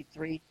old, maybe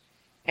 3,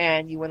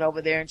 and you went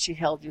over there and she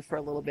held you for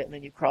a little bit, and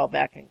then you crawled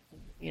back and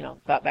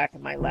got back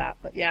in my lap.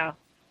 But yeah,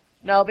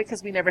 no,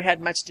 because we never had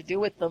much to do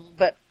with them.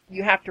 But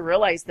you have to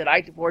realize that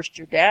I divorced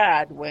your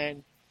dad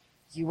when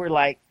you were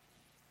like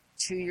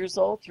 2 years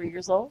old, 3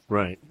 years old.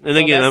 Right. And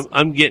So again, that's-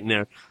 I'm getting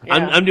there. Yeah.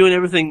 I'm doing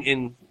everything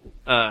in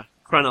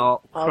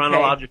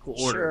chronological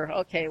order. Sure.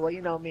 Okay. Well,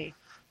 you know me.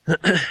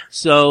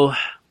 So,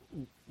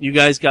 you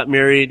guys got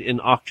married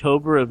in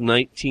October of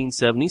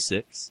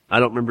 1976. I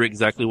don't remember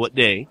exactly what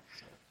day,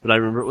 but I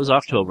remember it was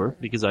October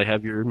because I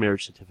have your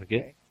marriage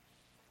certificate.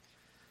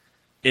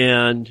 Okay.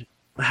 And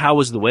how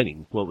was the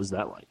wedding? What was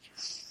that like?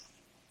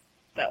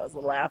 That was a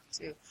laugh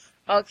too.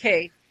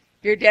 Okay.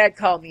 Your dad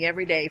called me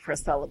every day for a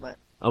settlement.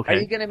 Okay. Are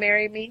you going to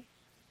marry me?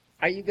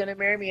 Are you going to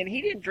marry me? And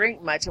he didn't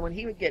drink much, and when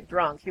he would get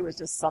drunk, he was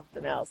just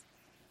something else.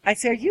 I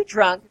said, are you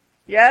drunk?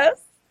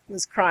 Yes. He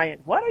was crying.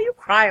 What are you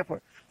crying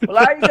for? Well,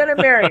 are you going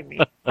to marry me?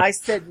 I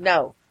said,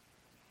 no.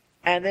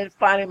 And then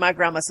finally my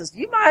grandma says,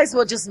 you might as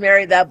well just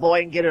marry that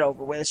boy and get it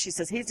over with. She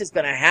says, he's just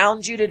going to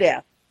hound you to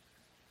death.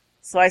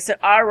 So I said,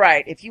 all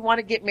right, if you want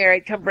to get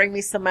married, come bring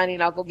me some money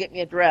and I'll go get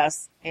me a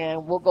dress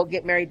and we'll go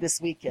get married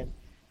this weekend.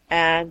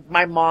 And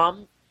my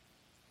mom,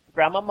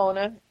 Grandma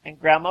Mona, and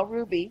Grandma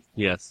Ruby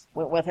Yes.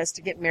 went with us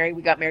to get married.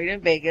 We got married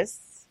in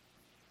Vegas.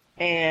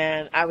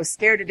 And I was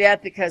scared to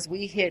death because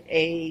we hit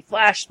a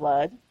flash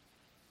flood.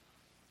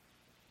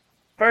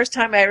 First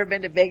time I ever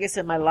been to Vegas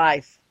in my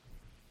life.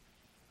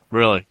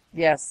 Really?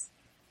 Yes.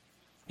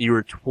 You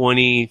were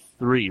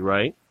 23,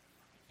 right?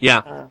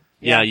 Yeah.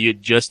 Yeah, you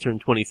had just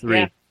turned 23.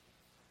 Yeah.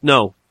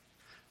 No.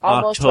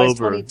 Almost twice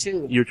October.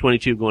 22. You're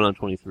 22 going on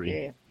 23.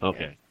 Yeah.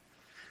 Okay.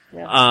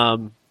 Yeah.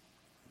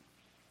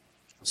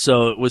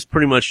 So it was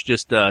pretty much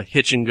just a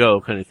hitch and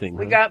go kind of thing.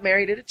 We huh? got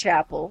married at a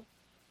chapel.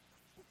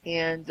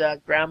 And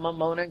Grandma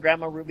Mona and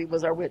Grandma Ruby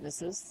was our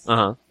witnesses.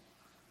 Uh-huh.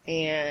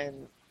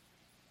 And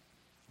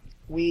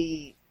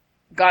we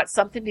got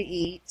something to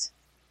eat.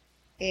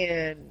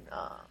 And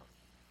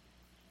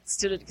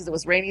stood it because it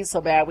was raining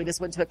so bad. We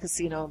just went to a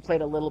casino and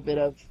played a little bit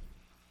of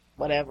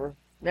whatever.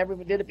 Never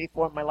even did it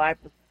before in my life.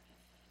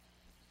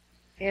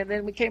 And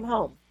then we came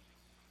home.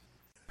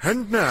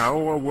 And now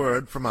a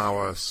word from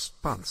our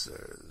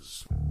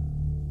sponsors.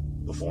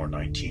 Before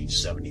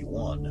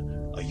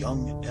 1971, a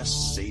young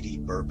S. Sadie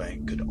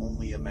Burbank could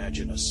only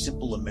imagine a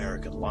simple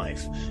American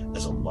life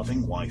as a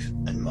loving wife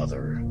and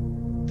mother.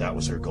 That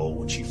was her goal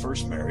when she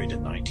first married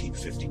in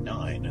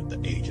 1959 at the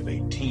age of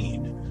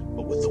 18.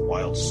 But with the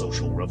wild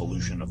social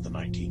revolution of the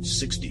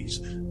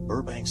 1960s,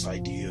 Burbank's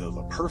idea of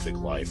a perfect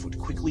life would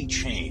quickly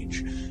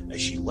change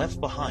as she left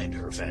behind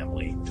her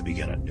family to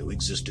begin a new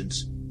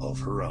existence of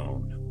her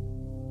own.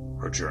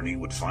 Her journey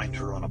would find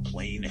her on a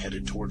plane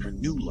headed toward her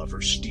new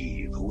lover,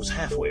 Steve, who was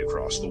halfway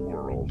across the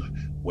world,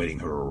 waiting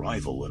her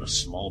arrival in a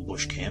small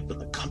bush camp in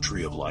the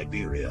country of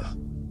Liberia.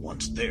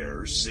 Once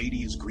there,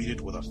 Sadie is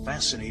greeted with a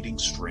fascinating,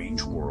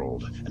 strange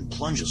world and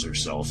plunges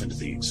herself into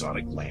the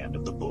exotic land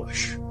of the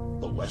bush.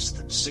 But less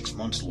than 6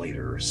 months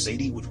later,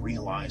 Sadie would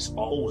realize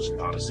all was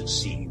not as it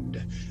seemed,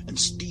 and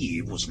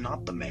Steve was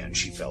not the man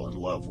she fell in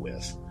love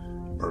with.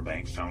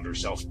 Burbank found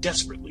herself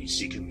desperately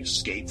seeking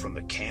escape from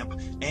the camp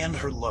and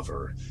her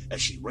lover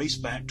as she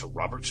raced back to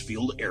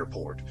Robertsfield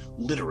Airport,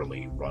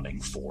 literally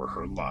running for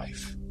her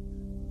life.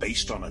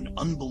 Based on an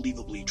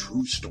unbelievably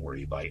true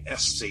story by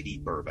S. Sadie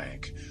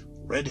Burbank,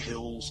 Red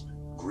Hills,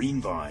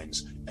 Green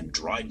Vines, and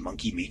Dried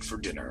Monkey Meat for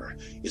Dinner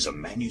is a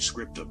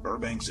manuscript of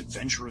Burbank's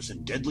adventurous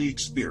and deadly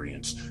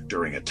experience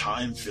during a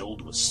time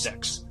filled with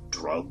sex,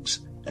 drugs,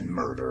 and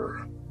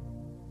murder.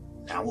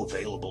 Now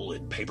available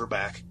in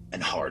paperback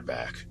and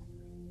hardback.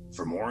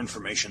 For more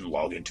information,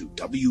 log into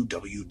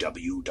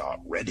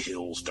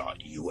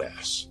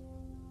www.redhills.us.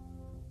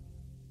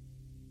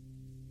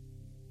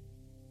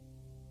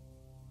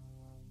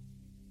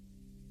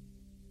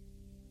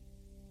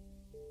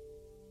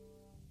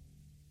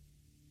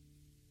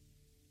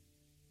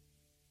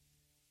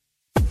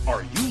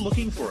 Are you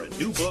looking for a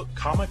new book,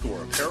 comic,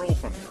 or apparel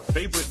from your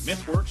favorite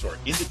MythWorks or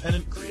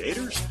independent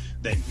creators?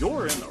 Then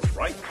you're in the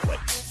right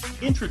place.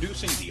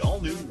 Introducing the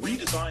all-new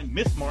redesigned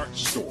MythMart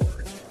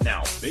store.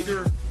 Now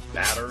bigger,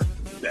 badder,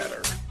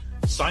 better.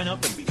 Sign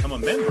up and become a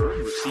member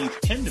and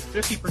receive 10 to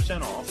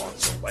 50% off on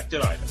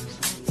selected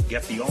items.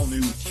 Get the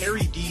all-new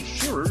Terry D.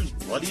 Shearer's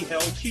Bloody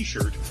Hell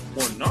t-shirt,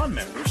 or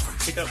non-members can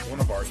pick up one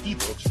of our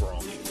ebooks for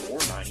only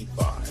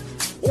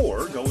 $4.95.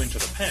 Or go into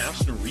the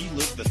past and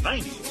relive the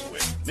 90s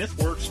with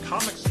MythWorks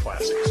Comics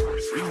Classics for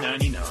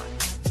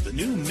 $3.99. The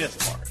new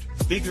MythMart.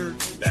 Bigger,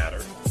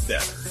 badder,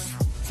 better.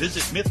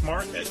 Visit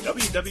MythMart at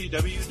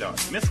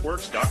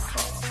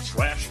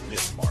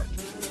www.mythworks.com/MythMart.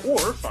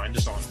 Or find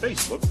us on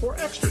Facebook for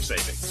extra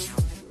savings.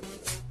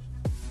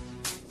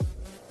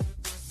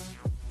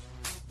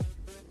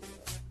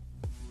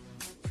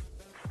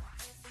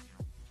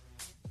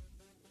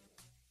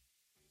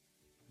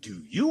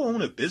 you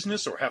own a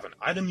business or have an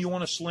item you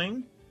want to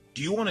sling?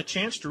 Do you want a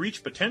chance to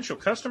reach potential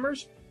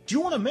customers? Do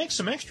you want to make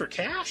some extra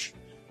cash?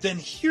 Then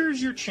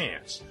here's your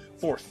chance.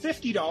 For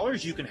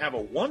 $50, you can have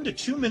a 1 to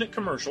 2 minute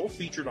commercial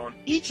featured on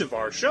each of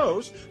our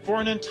shows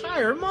for an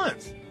entire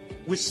month.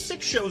 With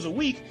 6 shows a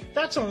week,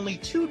 that's only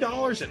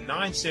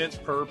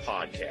 $2.09 per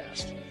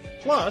podcast.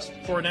 Plus,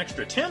 for an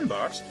extra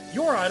 $10,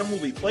 your item will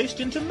be placed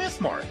into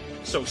MythMart.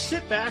 So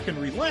sit back and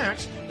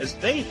relax as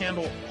they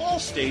handle all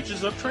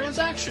stages of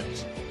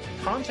transactions.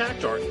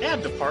 Contact our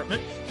ad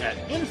department at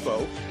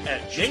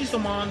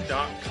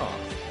info@jaysamon.com.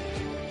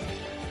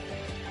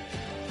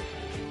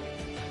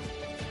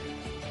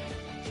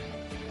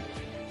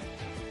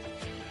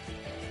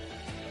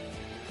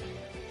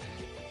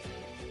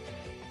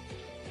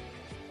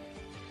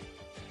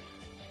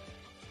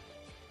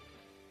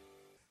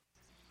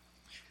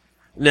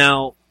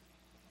 Now,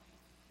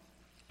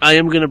 I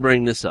am going to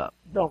bring this up.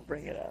 Don't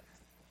bring it up.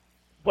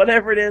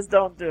 Whatever it is,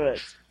 don't do it.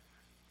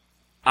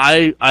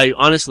 I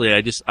honestly,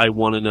 I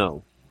want to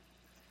know.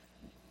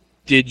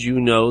 Did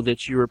you know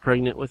that you were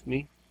pregnant with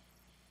me?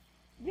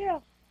 Yeah.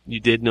 You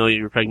did know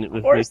you were pregnant with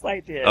Of course me? I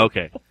did.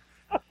 Okay.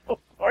 Of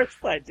course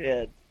I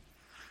did.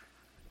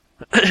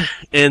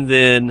 And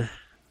then,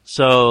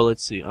 so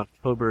let's see,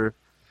 October.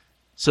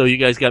 So you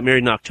guys got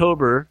married in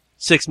October.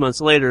 6 months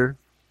later,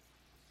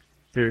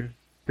 here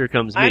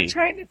comes me. I'm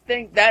trying to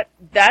think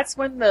that's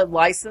when the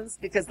license,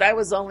 because that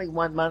was only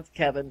 1 month,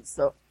 Kevin.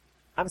 So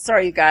I'm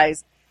sorry, you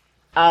guys.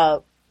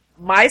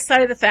 My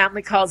side of the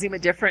family calls him a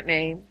different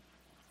name.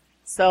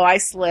 So I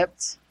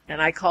slipped and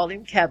I called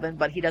him Kevin,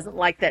 but he doesn't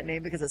like that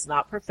name because it's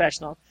not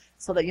professional.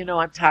 So that you know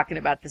I'm talking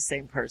about the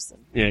same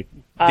person. Yeah,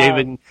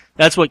 David,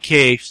 that's what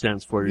K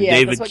stands for. Yeah,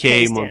 David that's what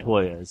K. K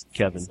Montoya is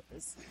Kevin.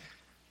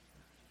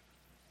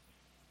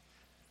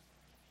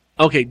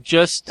 Okay,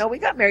 No, we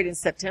got married in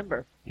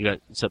September. You got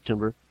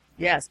September?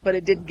 Yes, but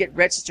it didn't get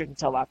registered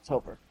until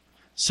October.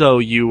 So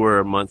you were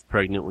a month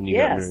pregnant when you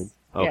got married? Yes.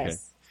 Okay.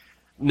 Yes.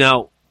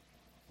 Now,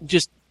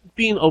 just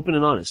being open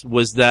and honest,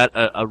 was that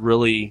a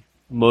really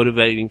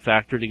motivating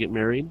factor to get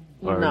married?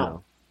 Or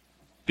No.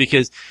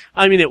 Because,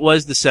 I mean, it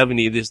was the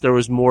 70s. There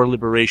was more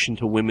liberation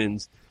to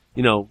women's,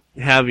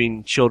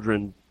 having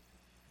children,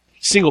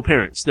 single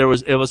parents. It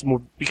was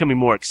becoming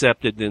more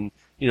accepted than,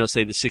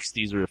 say the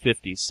 60s or the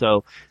 50s.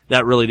 So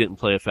that really didn't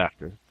play a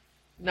factor.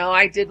 No,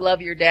 I did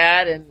love your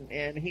dad,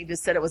 and he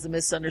just said it was a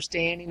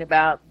misunderstanding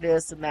about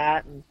this and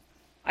that, and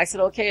I said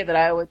okay,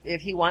 that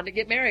if he wanted to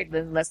get married,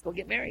 then let's go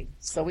get married.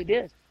 So we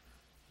did.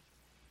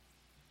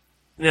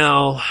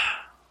 Now,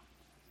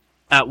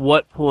 at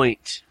what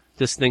point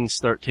does things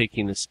start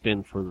taking a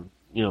spin for,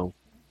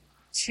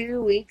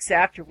 2 weeks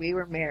after we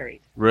were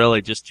married.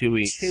 Really, just 2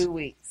 weeks? 2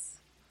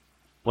 weeks.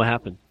 What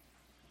happened?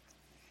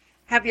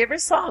 Have you ever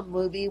saw a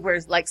movie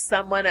where like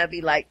someone would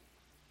be like,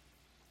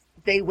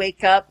 they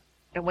wake up,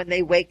 and when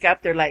they wake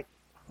up, they're like,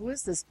 who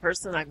is this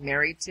person I'm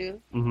married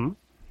to? Mm-hmm.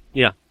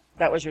 Yeah.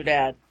 That was your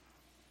dad.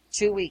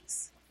 2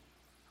 weeks.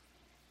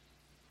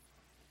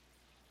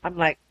 I'm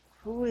like,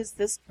 who is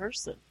this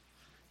person?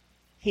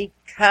 He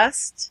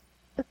cussed.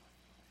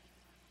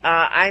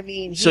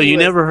 So you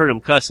never heard him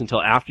cuss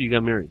until after you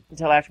got married?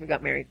 Until after we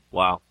got married.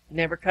 Wow.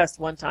 Never cussed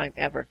one time,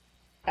 ever.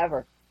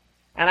 Ever.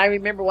 And I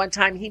remember one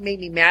time he made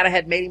me mad. I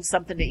had made him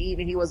something to eat,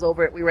 and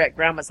we were at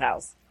Grandma's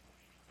house.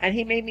 And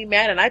he made me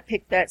mad, and I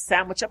picked that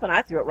sandwich up and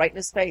I threw it right in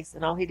his face,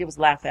 and all he did was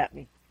laugh at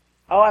me.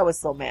 Oh, I was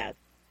so mad.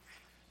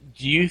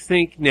 Do you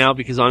think now,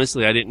 because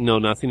honestly I didn't know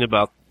nothing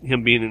about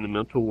him being in the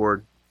mental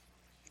ward,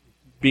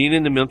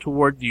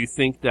 do you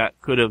think that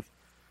could have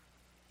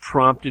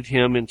prompted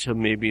him into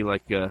maybe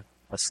like a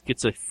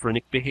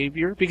schizophrenic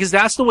behavior? Because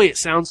that's the way it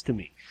sounds to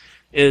me,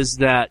 is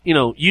that,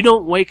 you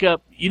don't wake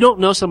up, you don't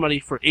know somebody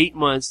for 8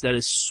 months that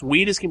is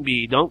sweet as can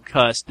be, don't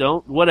cuss,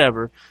 don't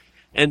whatever,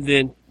 and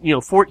then,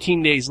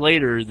 14 days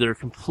later, they're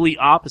complete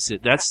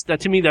opposite. That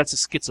to me, that's a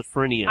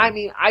schizophrenia. I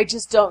mean, I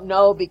just don't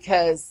know,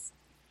 because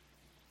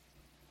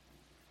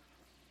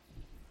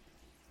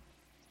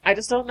I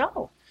just don't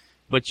know.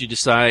 But you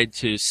decide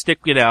to stick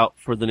it out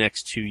for the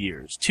next 2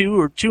 years.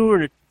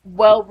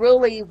 Well,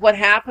 really, what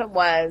happened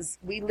was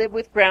we lived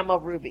with Grandma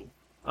Ruby.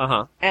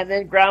 Uh-huh. And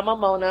then Grandma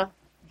Mona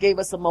gave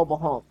us a mobile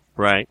home.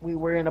 Right. We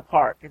were in a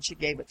park, and she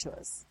gave it to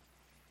us.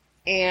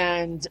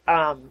 And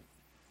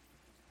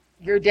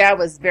your dad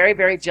was very,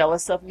 very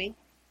jealous of me.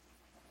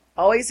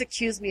 Always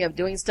accused me of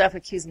doing stuff,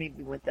 accused me of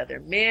being with other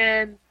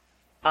men.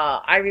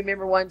 I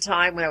remember one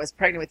time when I was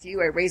pregnant with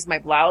you, I raised my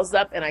blouse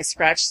up and I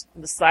scratched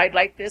the side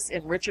like this,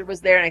 and Richard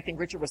was there, and I think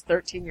Richard was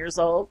 13 years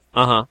old.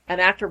 Uh-huh.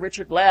 And after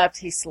Richard left,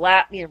 he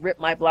slapped me and ripped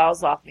my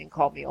blouse off me and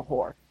called me a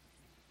whore.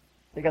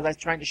 Because I was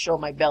trying to show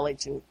my belly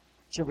to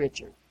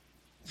Richard.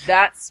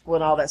 That's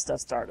when all that stuff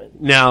started.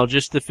 Now,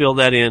 just to fill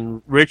that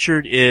in,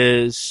 Richard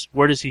is,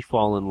 where does he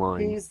fall in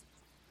line? He's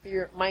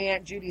my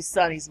Aunt Judy's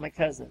son. He's my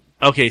cousin.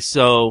 Okay,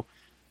 so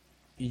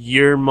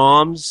your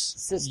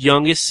mom's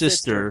youngest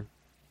sister,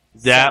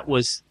 that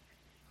was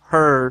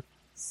her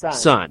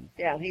son.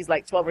 Yeah, and he's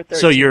like 12 or 13.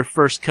 So you're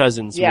first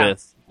cousins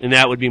with, and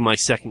that would be my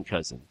second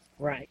cousin.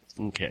 Right.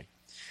 Okay.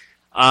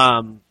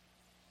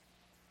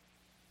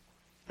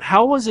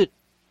 how was it?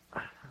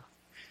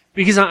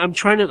 Because I'm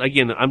trying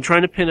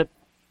to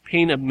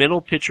paint a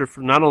mental picture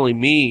for not only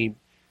me,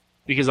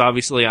 because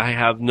obviously I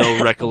have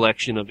no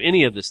recollection of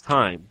any of this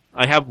time.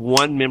 I have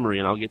one memory,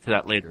 and I'll get to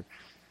that later.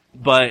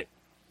 But,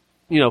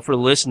 for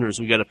listeners,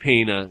 we got to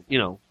paint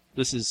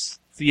this is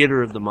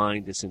theater of the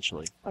mind,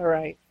 essentially. All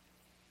right.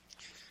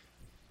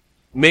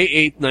 May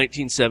 8th,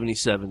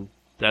 1977,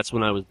 that's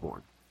when I was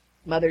born.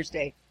 Mother's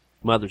Day.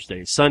 Mother's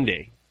Day,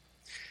 Sunday.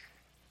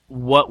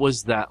 What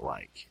was that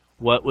like?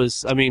 Well,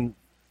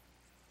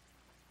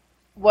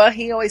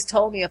 he always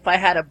told me if I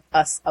had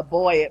a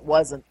boy, it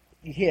wasn't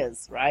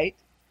his, right?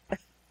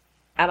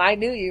 And I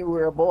knew you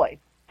were a boy.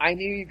 I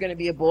knew you were going to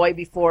be a boy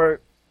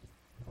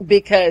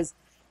because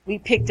we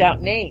picked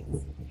out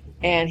names.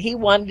 And he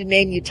wanted to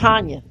name you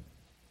Tanya.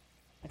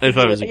 I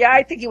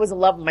think he was in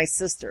love with my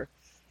sister.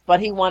 But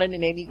he wanted to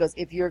name you. He goes,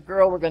 if you're a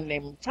girl, we're going to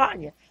name him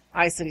Tanya.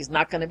 I said, he's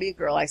not going to be a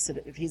girl. I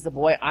said, if he's a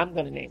boy, I'm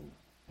going to name him.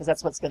 Because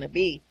that's what's going to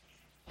be.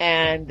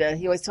 And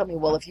he always told me,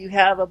 well, if you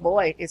have a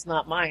boy, it's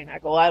not mine. I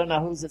go, I don't know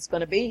whose it's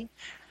going to be.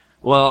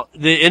 Well,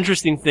 the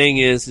interesting thing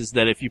is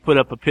that if you put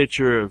up a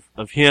picture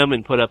of him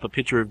and put up a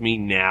picture of me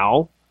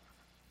now,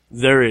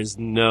 there is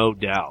no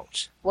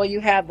doubt. Well, you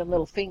have the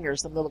little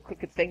fingers, the little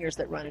crooked fingers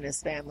that run in his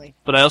family.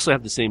 But I also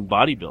have the same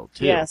body build,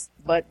 too. Yes,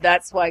 but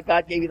that's why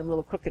God gave you them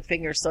little crooked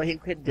fingers so he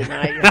couldn't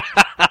deny you.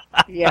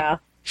 Yeah.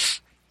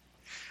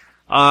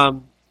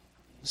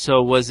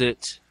 So was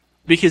it...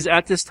 Because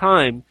at this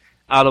time,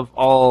 out of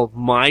all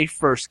my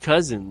first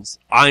cousins,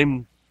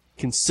 I'm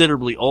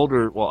considerably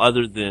older, well,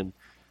 other than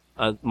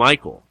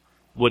Michael,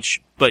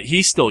 but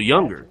he's still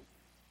younger.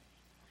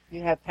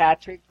 You have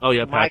Patrick. Oh,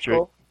 yeah,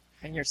 Michael,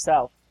 and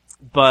yourself.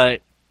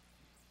 But,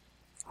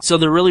 so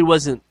there really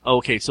wasn't,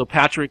 okay, so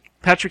Patrick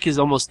is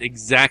almost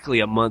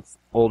exactly a month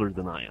older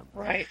than I am.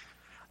 Right.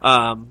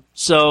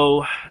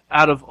 So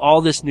out of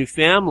all this new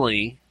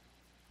family,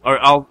 or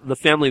all the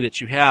family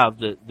that you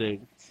have,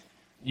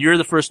 you're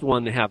the first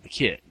one to have the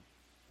kid,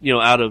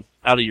 out of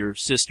your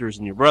sisters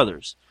and your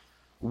brothers.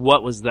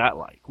 What was that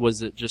like?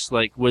 Was it just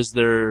like, was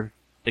there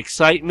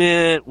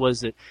excitement?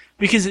 Was it,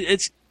 because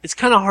it's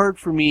kind of hard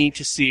for me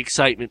to see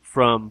excitement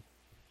from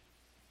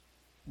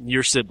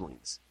your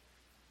siblings.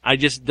 I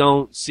just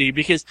don't see,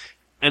 because,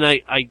 and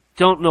I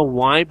don't know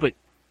why, but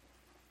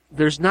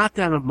there's not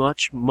that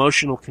much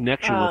emotional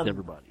connection with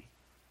everybody.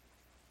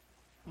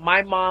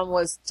 My mom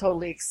was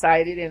totally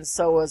excited, and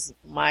so was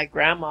my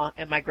grandma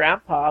and my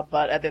grandpa,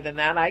 but other than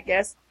that, I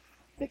guess,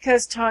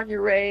 because Tanya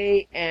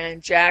Ray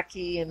and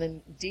Jackie, and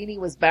then Deanie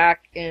was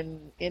back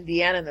in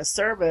Indiana in the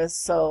service,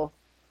 so,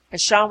 and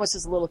Sean was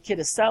just a little kid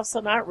himself, so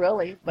not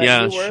really, but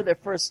yeah, we were their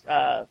first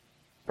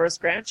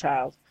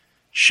grandchild.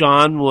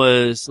 Sean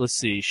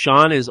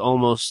is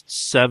almost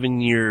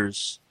 7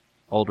 years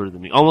older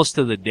than me. Almost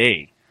to the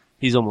day.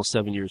 He's almost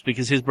 7 years,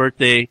 because his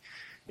birthday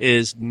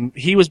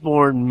he was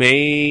born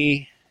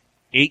May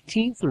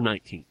 18th or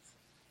 19th?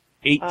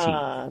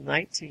 18th.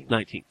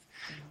 19th.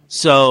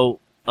 So,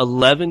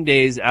 11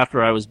 days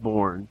after I was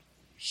born,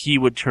 he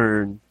would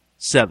turn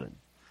 7.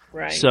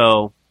 Right.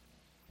 So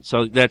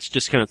that's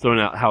just kind of throwing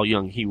out how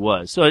young he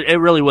was. So it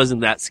really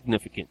wasn't that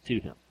significant to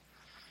him.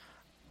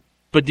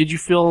 But did you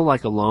feel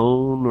like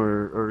alone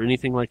or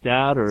anything like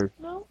that, or?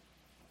 No.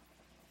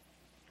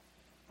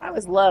 I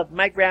was loved.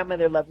 My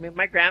grandmother loved me.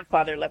 My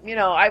grandfather loved me.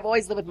 I've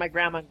always lived with my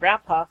grandma and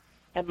grandpa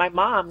and my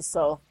mom,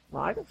 so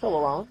I didn't feel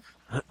alone.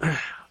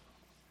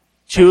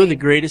 Two of the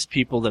greatest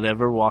people that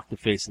ever walked the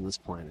face of this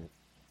planet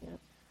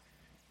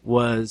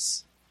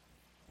was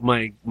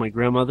my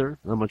grandmother.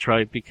 I'm going to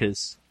try it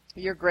because...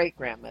 Your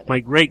great-grandmother.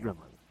 My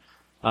great-grandmother.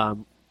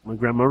 My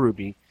grandma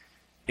Ruby,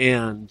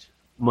 and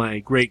my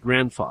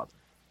great-grandfather.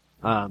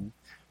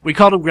 We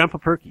called him Grandpa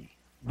Perky,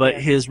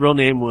 but his real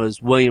name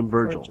was William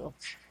Virgil.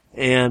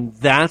 And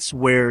that's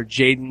where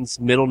Jaden's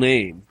middle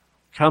name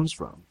comes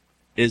from,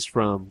 is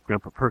from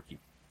Grandpa Perky.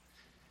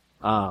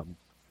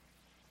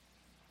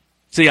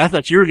 See, I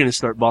thought you were going to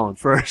start bawling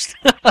first.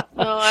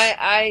 No,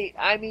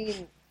 I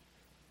mean,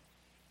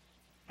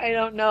 I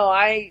don't know.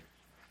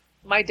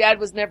 My dad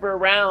was never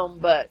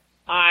around, but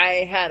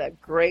I had a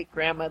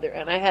great-grandmother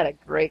and I had a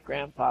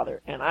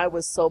great-grandfather, and I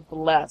was so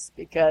blessed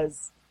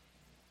because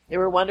they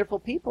were wonderful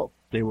people.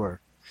 They were.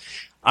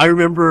 I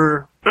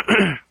remember,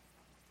 and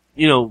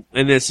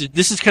this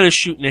is kind of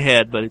shooting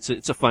ahead, but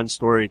it's a fun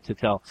story to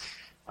tell.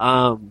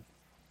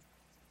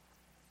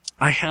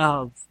 I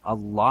have a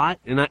lot,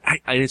 and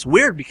it's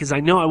weird because I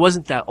know I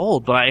wasn't that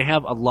old, but I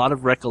have a lot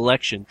of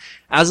recollection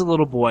as a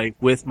little boy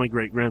with my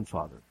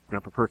great-grandfather,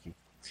 Grandpa Perky.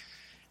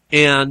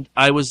 And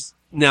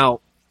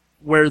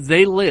where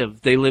they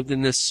lived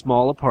in this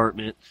small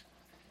apartment,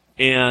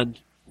 and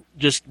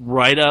just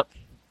right up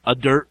a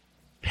dirt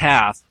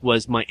path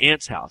was my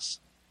aunt's house.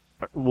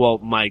 Well,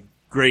 my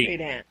great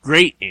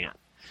aunt,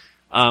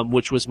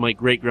 which was my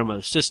great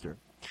grandmother's sister.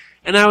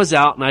 And I was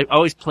out, and I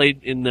always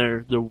played in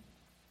there.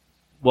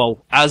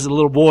 Well, as a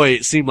little boy,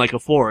 it seemed like a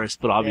forest,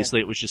 but obviously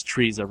it was just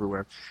trees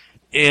everywhere.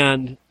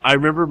 And I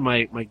remember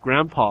my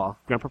Grandpa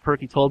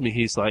Perky told me,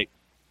 he's like,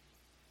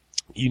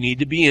 "You need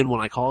to be in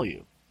when I call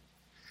you."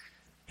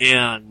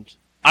 And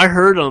I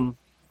heard him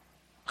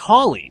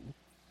calling,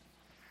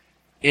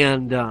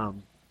 and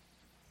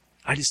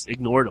I just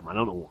ignored him. I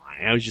don't know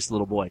why. I was just a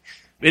little boy.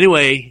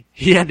 Anyway,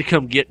 he had to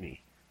come get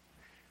me.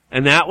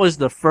 And that was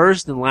the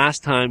first and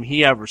last time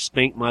he ever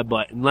spanked my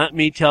butt. And let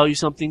me tell you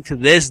something, to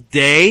this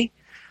day,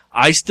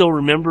 I still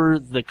remember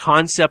the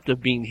concept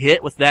of being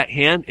hit with that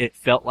hand. It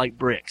felt like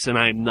bricks, and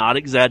I'm not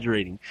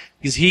exaggerating.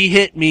 Because he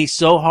hit me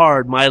so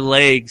hard, my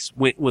legs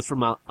went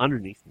from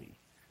underneath me.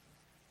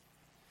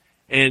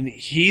 And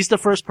he's the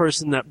first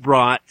person that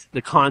brought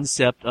the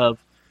concept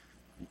of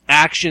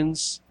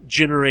actions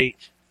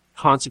generate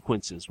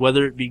consequences,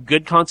 whether it be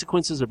good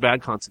consequences or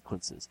bad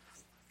consequences.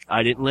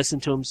 I didn't listen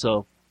to him,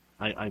 so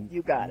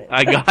You got it.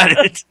 I got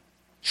it.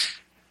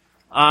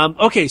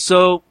 Okay,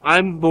 so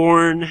I'm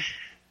born,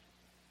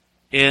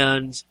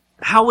 and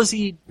how was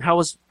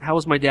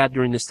my dad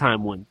during this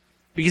time when,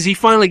 because he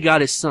finally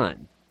got his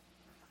son?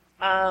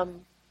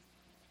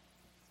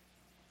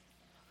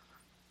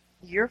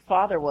 Your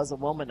father was a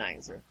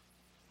womanizer,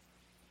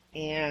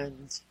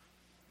 and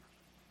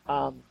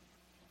I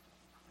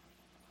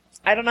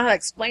don't know how to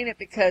explain it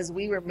because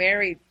we were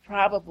married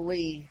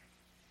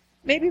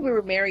maybe we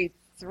were married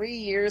 3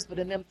 years, but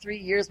in them 3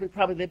 years we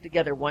probably lived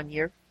together 1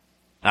 year.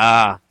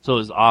 So it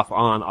was off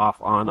on,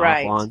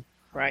 Right. off on.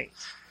 Right.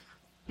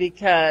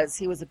 Because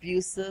he was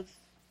abusive.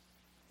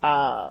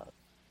 I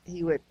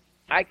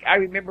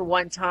remember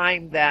one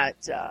time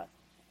that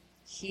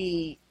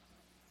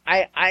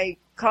I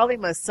called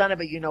him a son of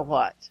a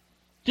you-know-what.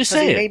 Just 'Cause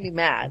say he it. made me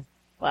mad.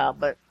 Well,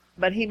 but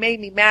he made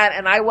me mad,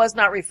 and I was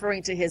not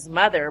referring to his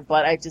mother,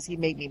 but he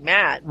made me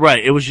mad.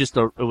 Right. It was a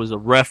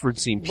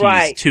referencing piece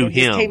Right. to It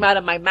him. just came out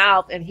of my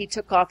mouth, and he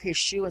took off his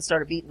shoe and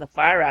started beating the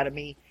fire out of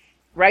me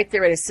right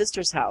there at his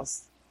sister's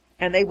house.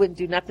 And they wouldn't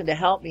do nothing to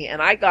help me.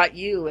 And I got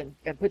you and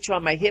put you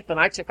on my hip, and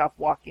I took off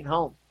walking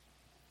home.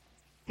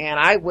 And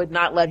I would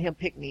not let him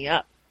pick me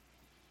up.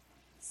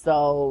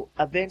 So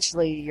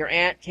eventually your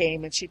aunt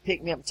came, and she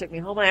picked me up and took me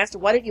home. And I asked her,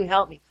 why didn't you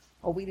help me?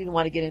 Oh, we didn't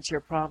want to get into your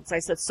problems. I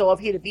said, so if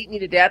he'd have beat me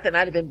to death and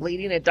I'd have been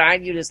bleeding and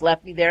dying, you just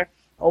left me there?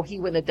 Oh, he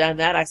wouldn't have done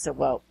that. I said,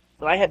 well,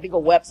 but I had big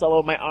old webs all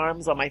over my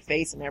arms, on my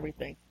face, and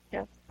everything.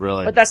 Yeah.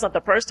 Really? But that's not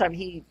the first time.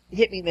 He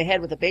hit me in the head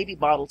with a baby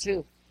bottle,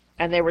 too.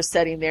 And they were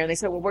sitting there, and they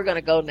said, well, we're going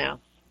to go now.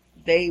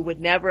 They would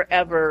never,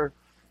 ever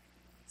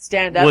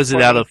stand up Was for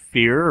it out me. of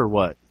fear or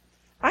what?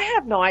 I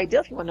have no idea,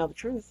 if you want to know the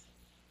truth.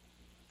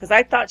 Because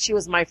I thought she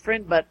was my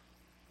friend, but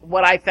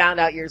what I found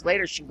out years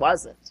later, she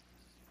wasn't.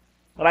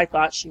 But I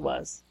thought she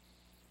was.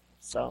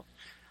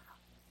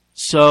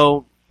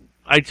 So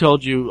I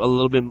told you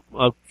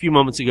a few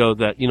moments ago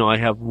that, I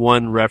have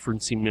one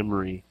referencing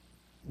memory,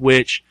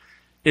 which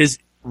is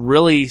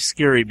really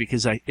scary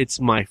because it's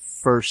my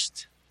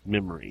first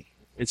memory.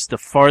 It's the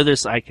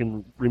farthest I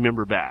can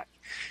remember back.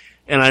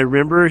 And I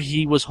remember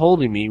he was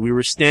holding me. We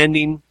were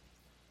standing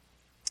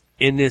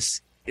in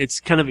it's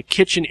kind of a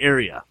kitchen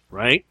area,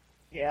 right?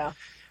 Yeah.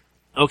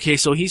 Okay,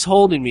 so he's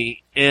holding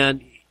me,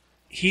 and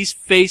he's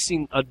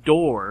facing a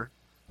door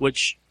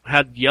which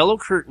had yellow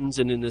curtains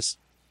and in this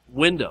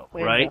window,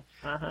 right?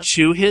 Uh-huh.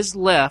 To his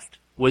left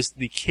was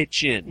the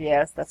kitchen.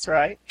 Yes, that's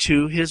right.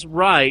 To his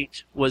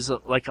right was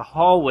like a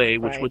hallway,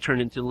 which Right. would turn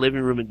into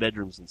living room and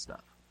bedrooms and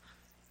stuff.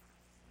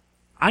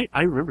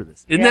 I remember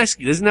this. Yeah.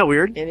 Isn't that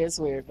weird? It is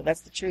weird, but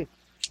that's the truth.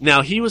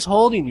 Now, he was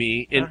holding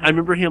me, and Uh-huh. I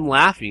remember him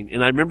laughing,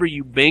 and I remember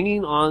you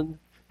banging on,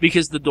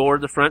 because the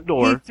front He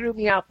door, threw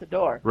me out the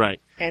door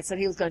right. and said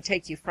he was going to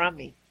take you from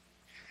me.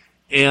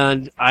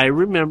 And I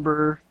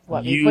remember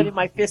What, me putting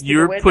my fist through the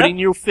you're window? putting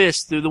your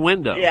fist through the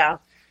window. Yeah.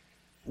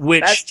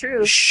 Which That's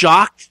true.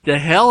 shocked the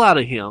hell out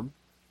of him,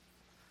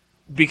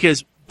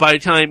 because by the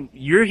time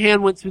your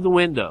hand went through the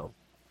window,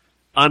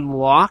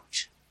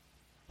 unlocked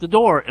the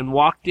door and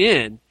walked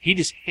in, he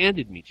just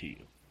handed me to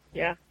you.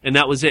 Yeah. And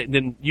that was it. And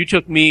then you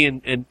took me,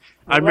 and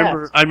I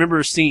left.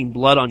 remember seeing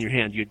blood on your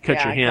hand. You had cut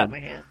yeah, your I hand. cut my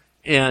hand.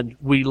 And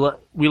we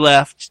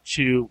left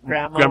to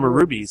Grandma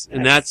Ruby's,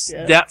 and that's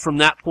yeah. that. From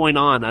that point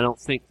on, I don't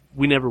think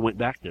we never went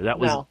back there. That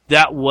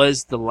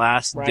was the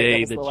last Right, day that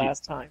was that the you.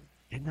 last time.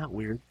 Isn't that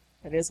weird?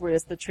 It is weird.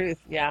 It's the truth,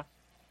 yeah.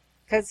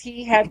 Because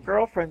he had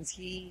girlfriends.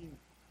 He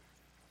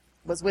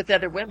was with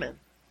other women.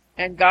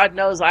 And God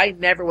knows I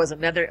never was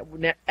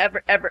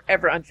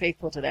ever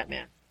unfaithful to that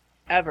man.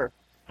 Ever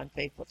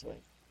unfaithful to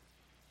him.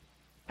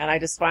 And I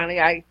just finally,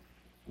 I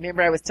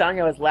remember I was telling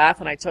you I was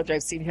laughing. I told you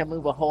I've seen him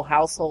move a whole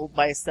household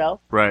by himself.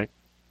 Right.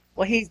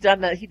 Well, he's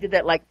done that. He did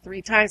that like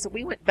 3 times. So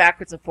we went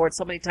backwards and forwards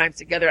so many times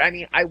together. I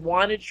mean, I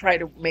wanted to try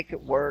to make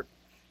it work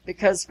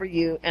because for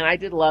you, and I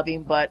did love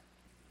him, but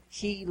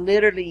he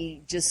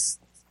literally just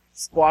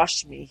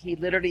squashed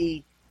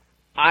me.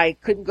 I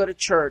couldn't go to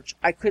church.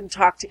 I couldn't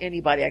talk to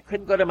anybody. I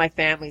couldn't go to my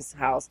family's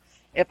house.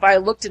 If I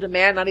looked at a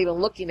man, not even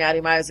looking at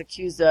him, I was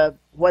accused of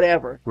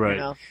whatever. Right. You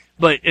know?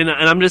 But and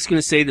I'm just going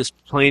to say this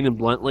plain and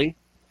bluntly.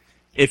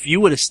 If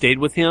you would have stayed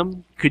with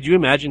him, could you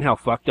imagine how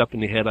fucked up in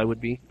the head I would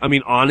be? I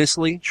mean,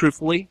 honestly,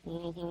 truthfully,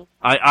 Mm-hmm.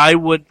 I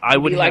would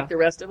Be like the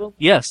rest of them?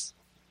 Yes.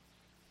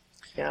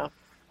 Yeah.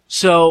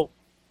 So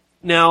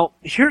now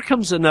here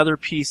comes another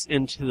piece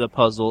into the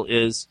puzzle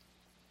is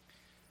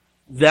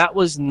That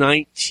was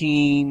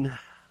 19.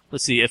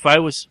 Let's see. If I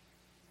was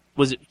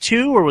it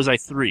 2 or was I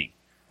 3?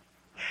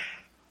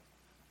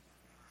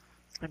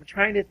 I'm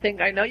trying to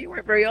think. I know you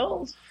weren't very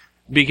old.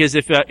 Because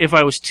if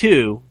I was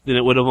 2, then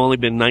it would have only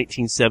been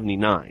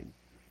 1979.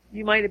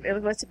 You might have.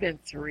 It must have been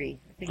 3.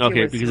 I think Okay,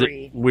 you were because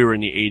 3. we were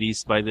in the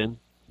 80s by then,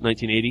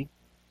 1980.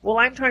 Well,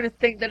 I'm trying to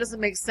think. That doesn't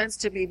make sense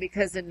to me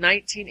because in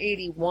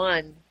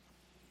 1981,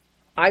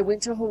 I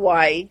went to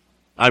Hawaii.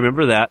 I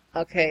remember that.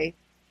 Okay.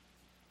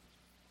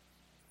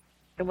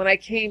 And when I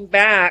came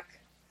back,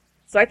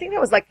 so I think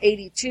that was like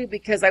 82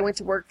 because I went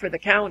to work for the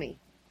county.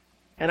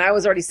 And I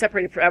was already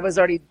separated.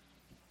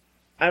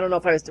 I don't know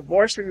if I was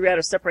divorced or remarried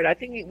or separated. I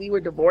think we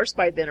were divorced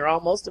by then or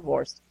almost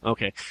divorced.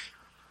 Okay.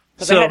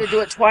 Because I had to do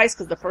it twice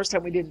because the first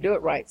time we didn't do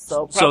it right.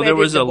 So probably there I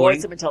was didn't a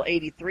divorce him until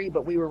 83,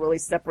 but we were really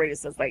separated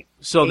since like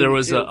So there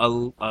was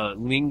 82. a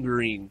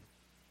lingering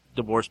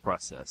divorce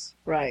process.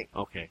 Right.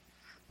 Okay.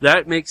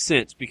 That makes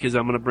sense because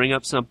I'm going to bring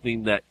up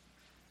something that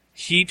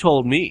he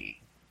told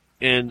me,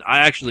 and I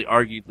actually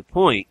argued the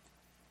point,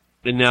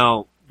 and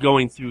now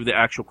going through the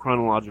actual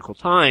chronological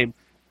time,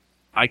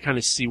 I kind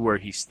of see where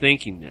he's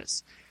thinking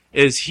this.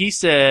 Is he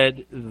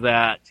said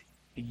that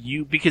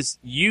because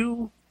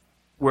you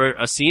were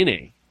a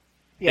CNA,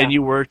 Yeah. and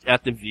you worked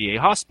at the VA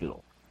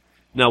hospital.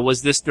 Now,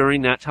 was this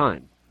during that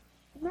time?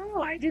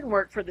 No, I didn't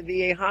work for the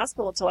VA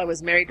hospital until I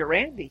was married to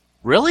Randy.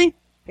 Really?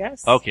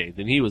 Yes. Okay,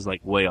 then he was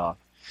like way off.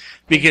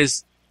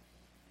 Because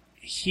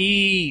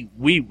we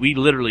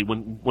literally,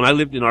 when I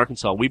lived in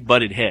Arkansas, we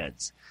butted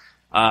heads,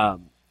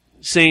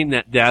 saying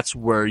that that's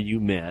where you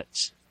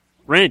met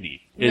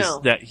Randy, is No.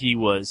 that he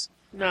was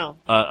No.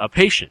 a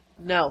patient.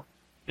 No.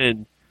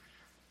 And,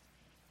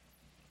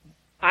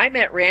 I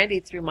met Randy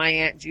through my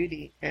Aunt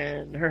Judy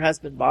and her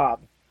husband Bob.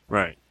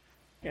 right.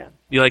 Yeah.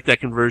 You like that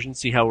conversion?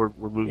 See how we're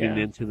moving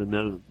Yeah. into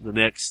the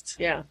next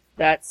Yeah.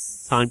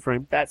 That's time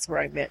frame? That's where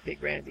I met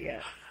Big Randy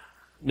at.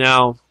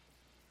 Now,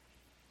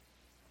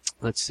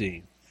 let's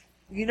see.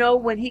 You know,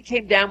 when he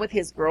came down with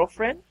his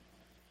girlfriend,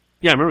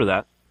 Yeah, I remember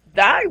that.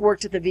 I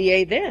worked at the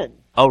VA then.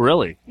 Oh,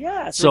 really?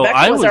 Yeah. So Rebecca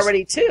I was was-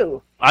 already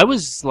 2. I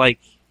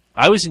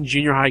was in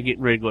junior high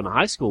getting ready to go into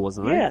high school,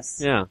 wasn't I?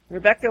 Yes. Yeah.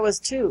 Rebecca was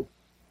 2.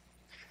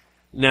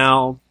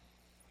 Now,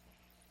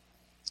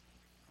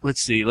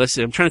 let's see.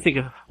 I'm trying to think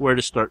of where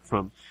to start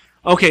from.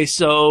 Okay,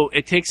 so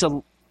it takes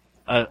a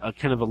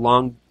kind of a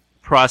long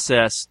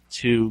process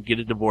to get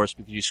a divorce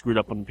because you screwed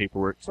up on the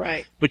paperwork.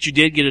 Right. But you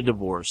did get a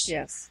divorce.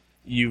 Yes.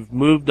 You've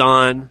moved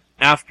on.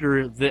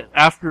 After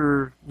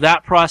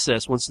that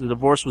process, once the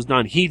divorce was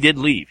done, he did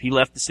leave. He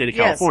left the state of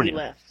California. Yes,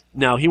 he left.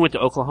 Now, he went to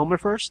Oklahoma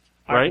first,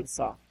 right?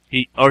 Arkansas.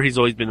 He's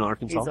always been in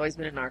Arkansas? He's always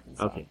been in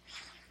Arkansas. Okay.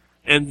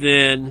 And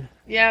then,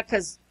 Yeah,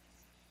 because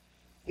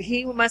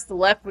he must have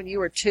left when you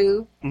were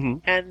 2,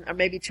 mhm. and or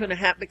maybe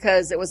 2.5,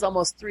 because it was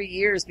almost 3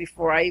 years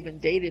before I even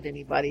dated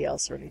anybody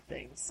else or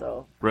anything.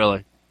 So,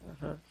 Really?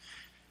 uh-huh.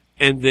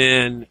 And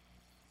then,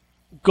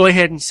 go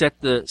ahead and set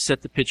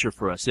the picture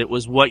for us. It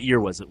was, what year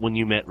was it when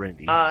you met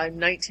Randy?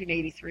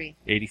 1983.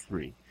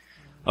 83.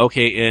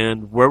 Okay,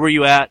 and where were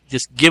you at?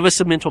 Just give us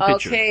a mental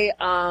picture. Okay,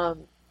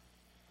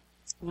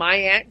 my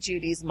Aunt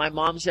Judy's, my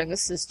mom's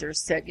youngest sister,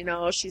 said,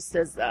 she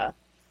says,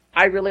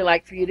 I'd really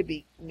like for you to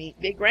meet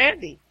Big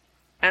Randy.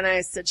 And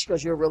I said, she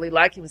goes, you'll really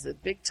like him. He's a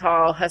big,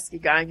 tall, husky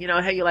guy. And you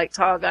know how you like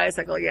tall guys?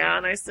 I go, yeah.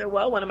 And I said,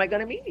 well, when am I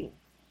going to meet him?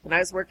 And I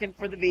was working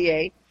for the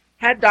VA.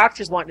 Had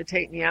doctors wanting to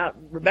take me out.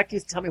 Rebecca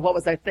used to tell me what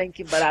was I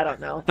thinking, but I don't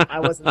know. I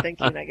wasn't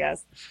thinking, I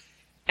guess.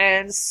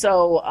 And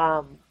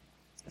so,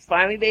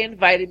 finally they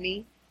invited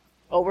me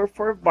over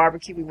for a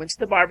barbecue. We went to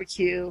the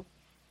barbecue,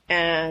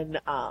 and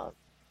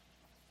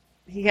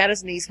he had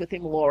his niece with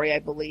him, Lori, I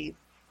believe.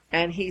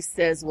 And he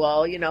says,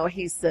 well,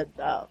 he said,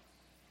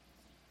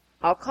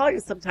 I'll call you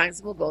sometimes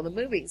and we'll go to the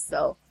movies.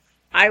 So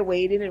I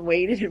waited and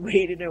waited and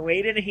waited and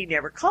waited, and he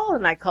never called.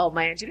 And I called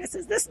my Aunt Judy. I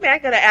says, this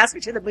man going to ask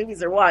me to the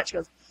movies or what? She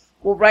goes,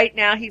 well, right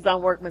now he's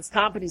on workman's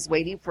comp and he's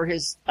waiting for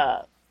his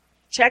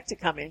check to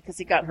come in because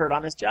he got hurt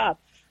on his job.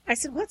 I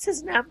said, what's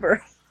his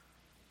number?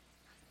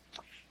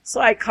 So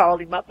I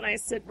called him up and I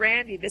said,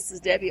 Randy, this is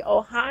Debbie.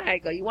 Oh, hi. I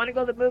go, you want to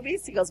go to the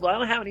movies? He goes, well, I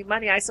don't have any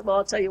money. I said, well,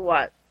 I'll tell you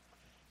what.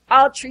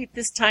 I'll treat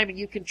this time and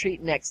you can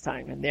treat next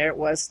time. And there it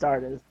was,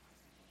 started.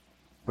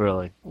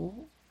 Really?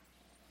 Mm-hmm.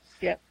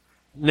 Yep.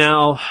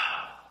 Now,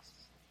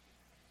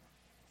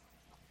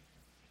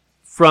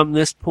 from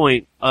this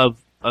point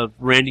of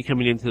Randy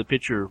coming into the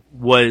picture,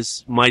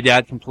 was my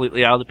dad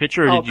completely out of the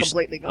picture? Or Oh, did you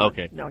completely gone.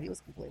 Okay. No, he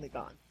was completely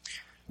gone.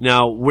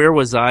 Now, where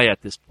was I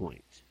at this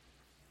point?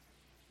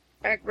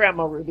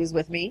 Grandma Ruby's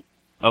with me.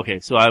 Okay,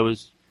 so I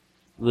was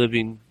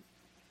living.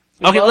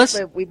 We Okay,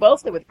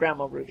 both live with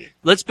Grandma Ruby.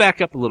 let's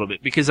back up a little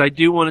bit because I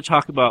do want to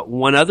talk about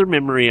one other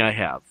memory I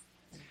have.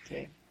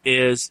 Okay.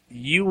 Is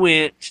you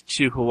went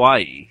to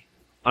Hawaii.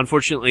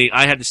 Unfortunately,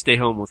 I had to stay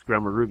home with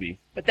Grandma Ruby.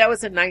 But that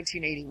was in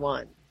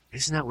 1981.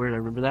 Isn't that weird? I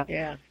remember that.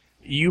 Yeah.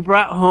 You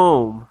brought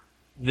home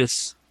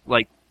this,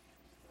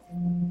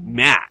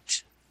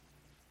 mat.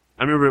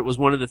 I remember it was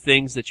one of the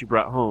things that you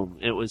brought home.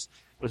 It was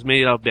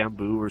made out of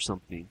bamboo or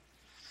something.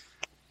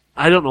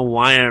 I don't know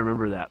why I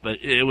remember that,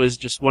 but it was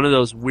just one of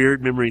those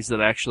weird memories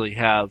that I actually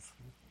have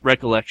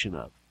recollection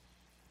of.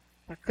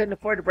 I couldn't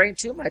afford to bring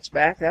too much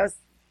back. That was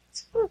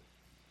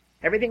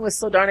everything was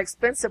so darn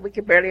expensive we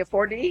could barely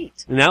afford to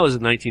eat. And that was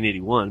in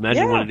 1981.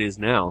 Imagine Yeah. what it is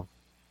now.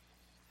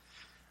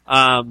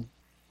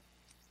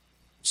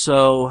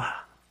 So,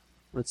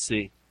 let's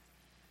see.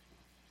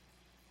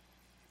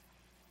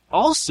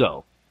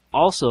 Also,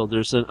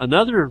 there's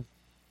another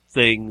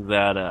thing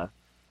that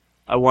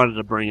I wanted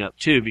to bring up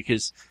too,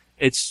 because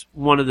it's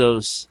one of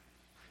those.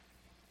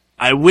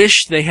 I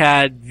wish they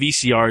had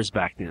VCRs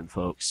back then,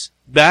 folks.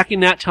 Back in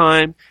that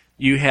time,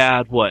 you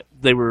had what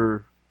they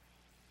were.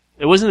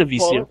 It wasn't a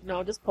VCR.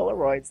 No, just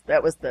Polaroids.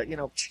 That was the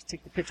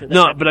take the picture.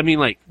 No, but I mean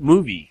like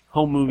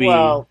home movie.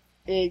 Well,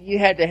 you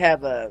had to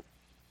have a.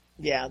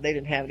 Yeah, they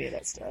didn't have any of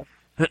that stuff.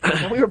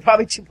 And we were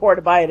probably too poor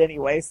to buy it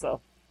anyway,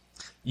 so.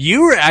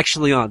 You were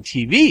actually on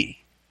TV.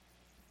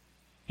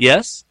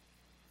 Yes?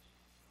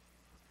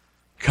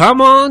 Come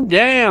on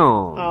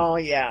down. Oh,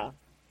 yeah.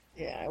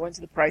 Yeah, I went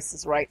to The Price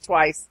is Right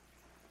twice.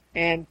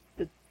 And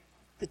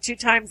the two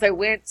times I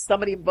went,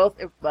 somebody in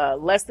both,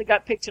 Leslie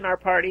got picked in our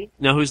party.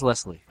 Now, who's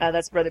Leslie?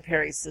 That's Brother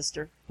Perry's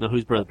sister, Now,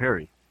 who's Brother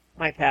Perry?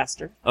 my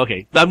pastor.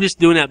 Okay, I'm just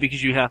doing that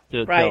because you have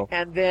to Right, tell.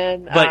 and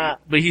then, But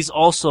he's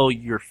also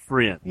your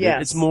friend.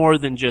 Yes. It's more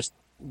than just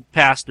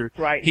pastor.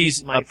 Right, He's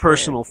he's my a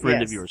personal friend,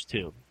 friend of yes. yours,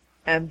 too.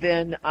 and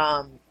then,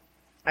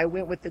 I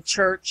went with the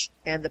church,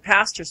 and the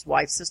pastor's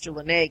wife, Sister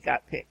Lene,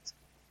 got picked.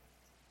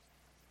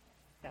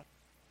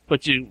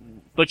 But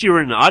you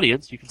were in the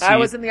audience. You can see. I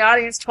was in the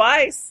audience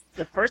twice.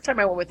 The first time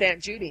I went with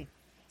Aunt Judy.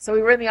 So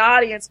we were in the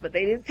audience, but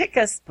they didn't pick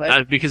us.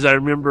 But because I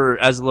remember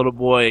as a little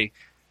boy,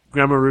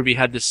 Grandma Ruby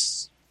had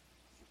this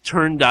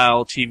turn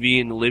dial TV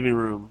in the living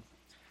room,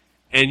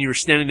 and you were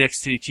standing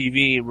next to the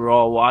TV, and we're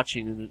all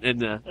watching, and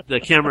the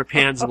camera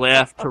pans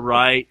left to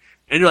right,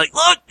 and you're like,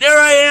 "Look, there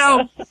I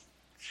am!"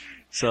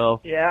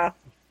 So yeah,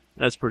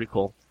 that's pretty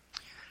cool.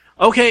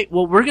 Okay,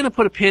 well, we're gonna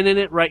put a pin in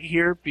it right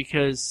here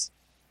because,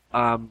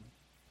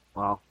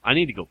 well, I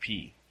need to go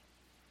pee.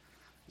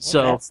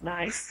 So that's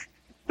nice.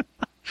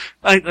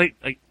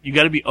 you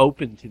got to be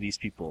open to these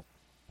people.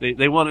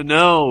 They want to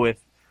know if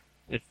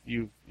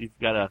you've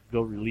got to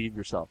go relieve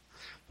yourself.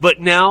 But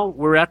now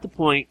we're at the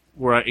point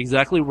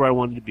exactly where I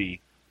wanted to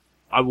be.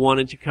 I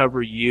wanted to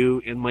cover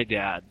you and my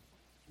dad.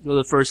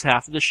 The first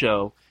half of the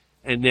show,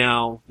 and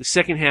now the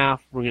second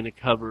half we're going to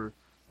cover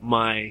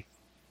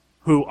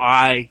who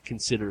I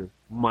consider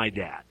my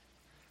dad.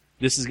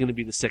 This is going to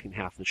be the second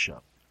half of the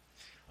show.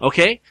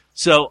 Okay,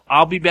 so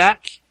I'll be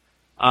back.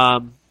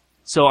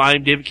 So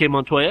I'm David K.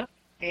 Montoya.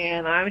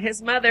 And I'm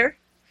his mother.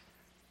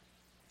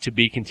 To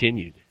be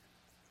continued.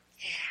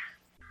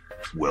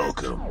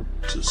 Welcome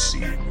to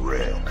Seeing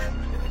Red.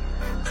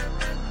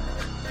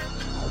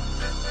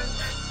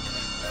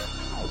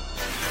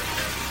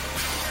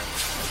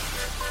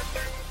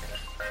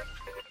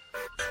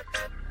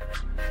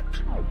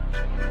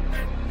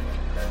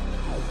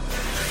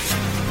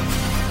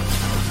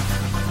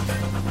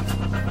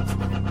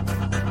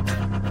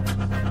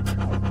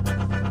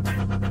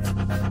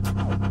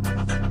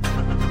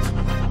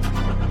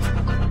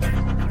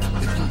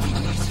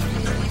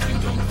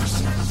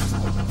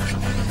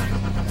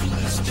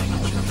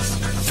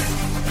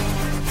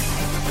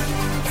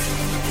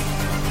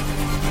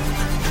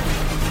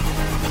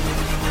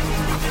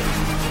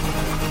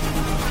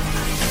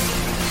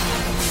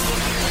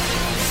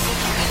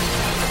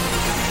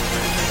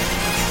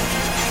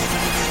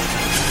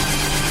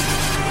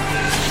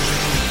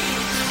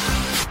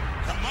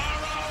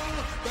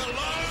 Tomorrow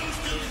belongs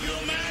to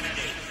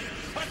humanity,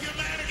 but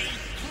humanity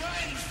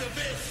clings to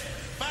this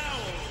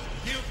foul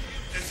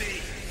mutant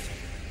disease.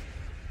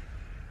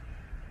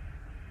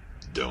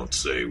 Don't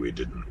say we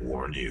didn't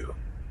warn you.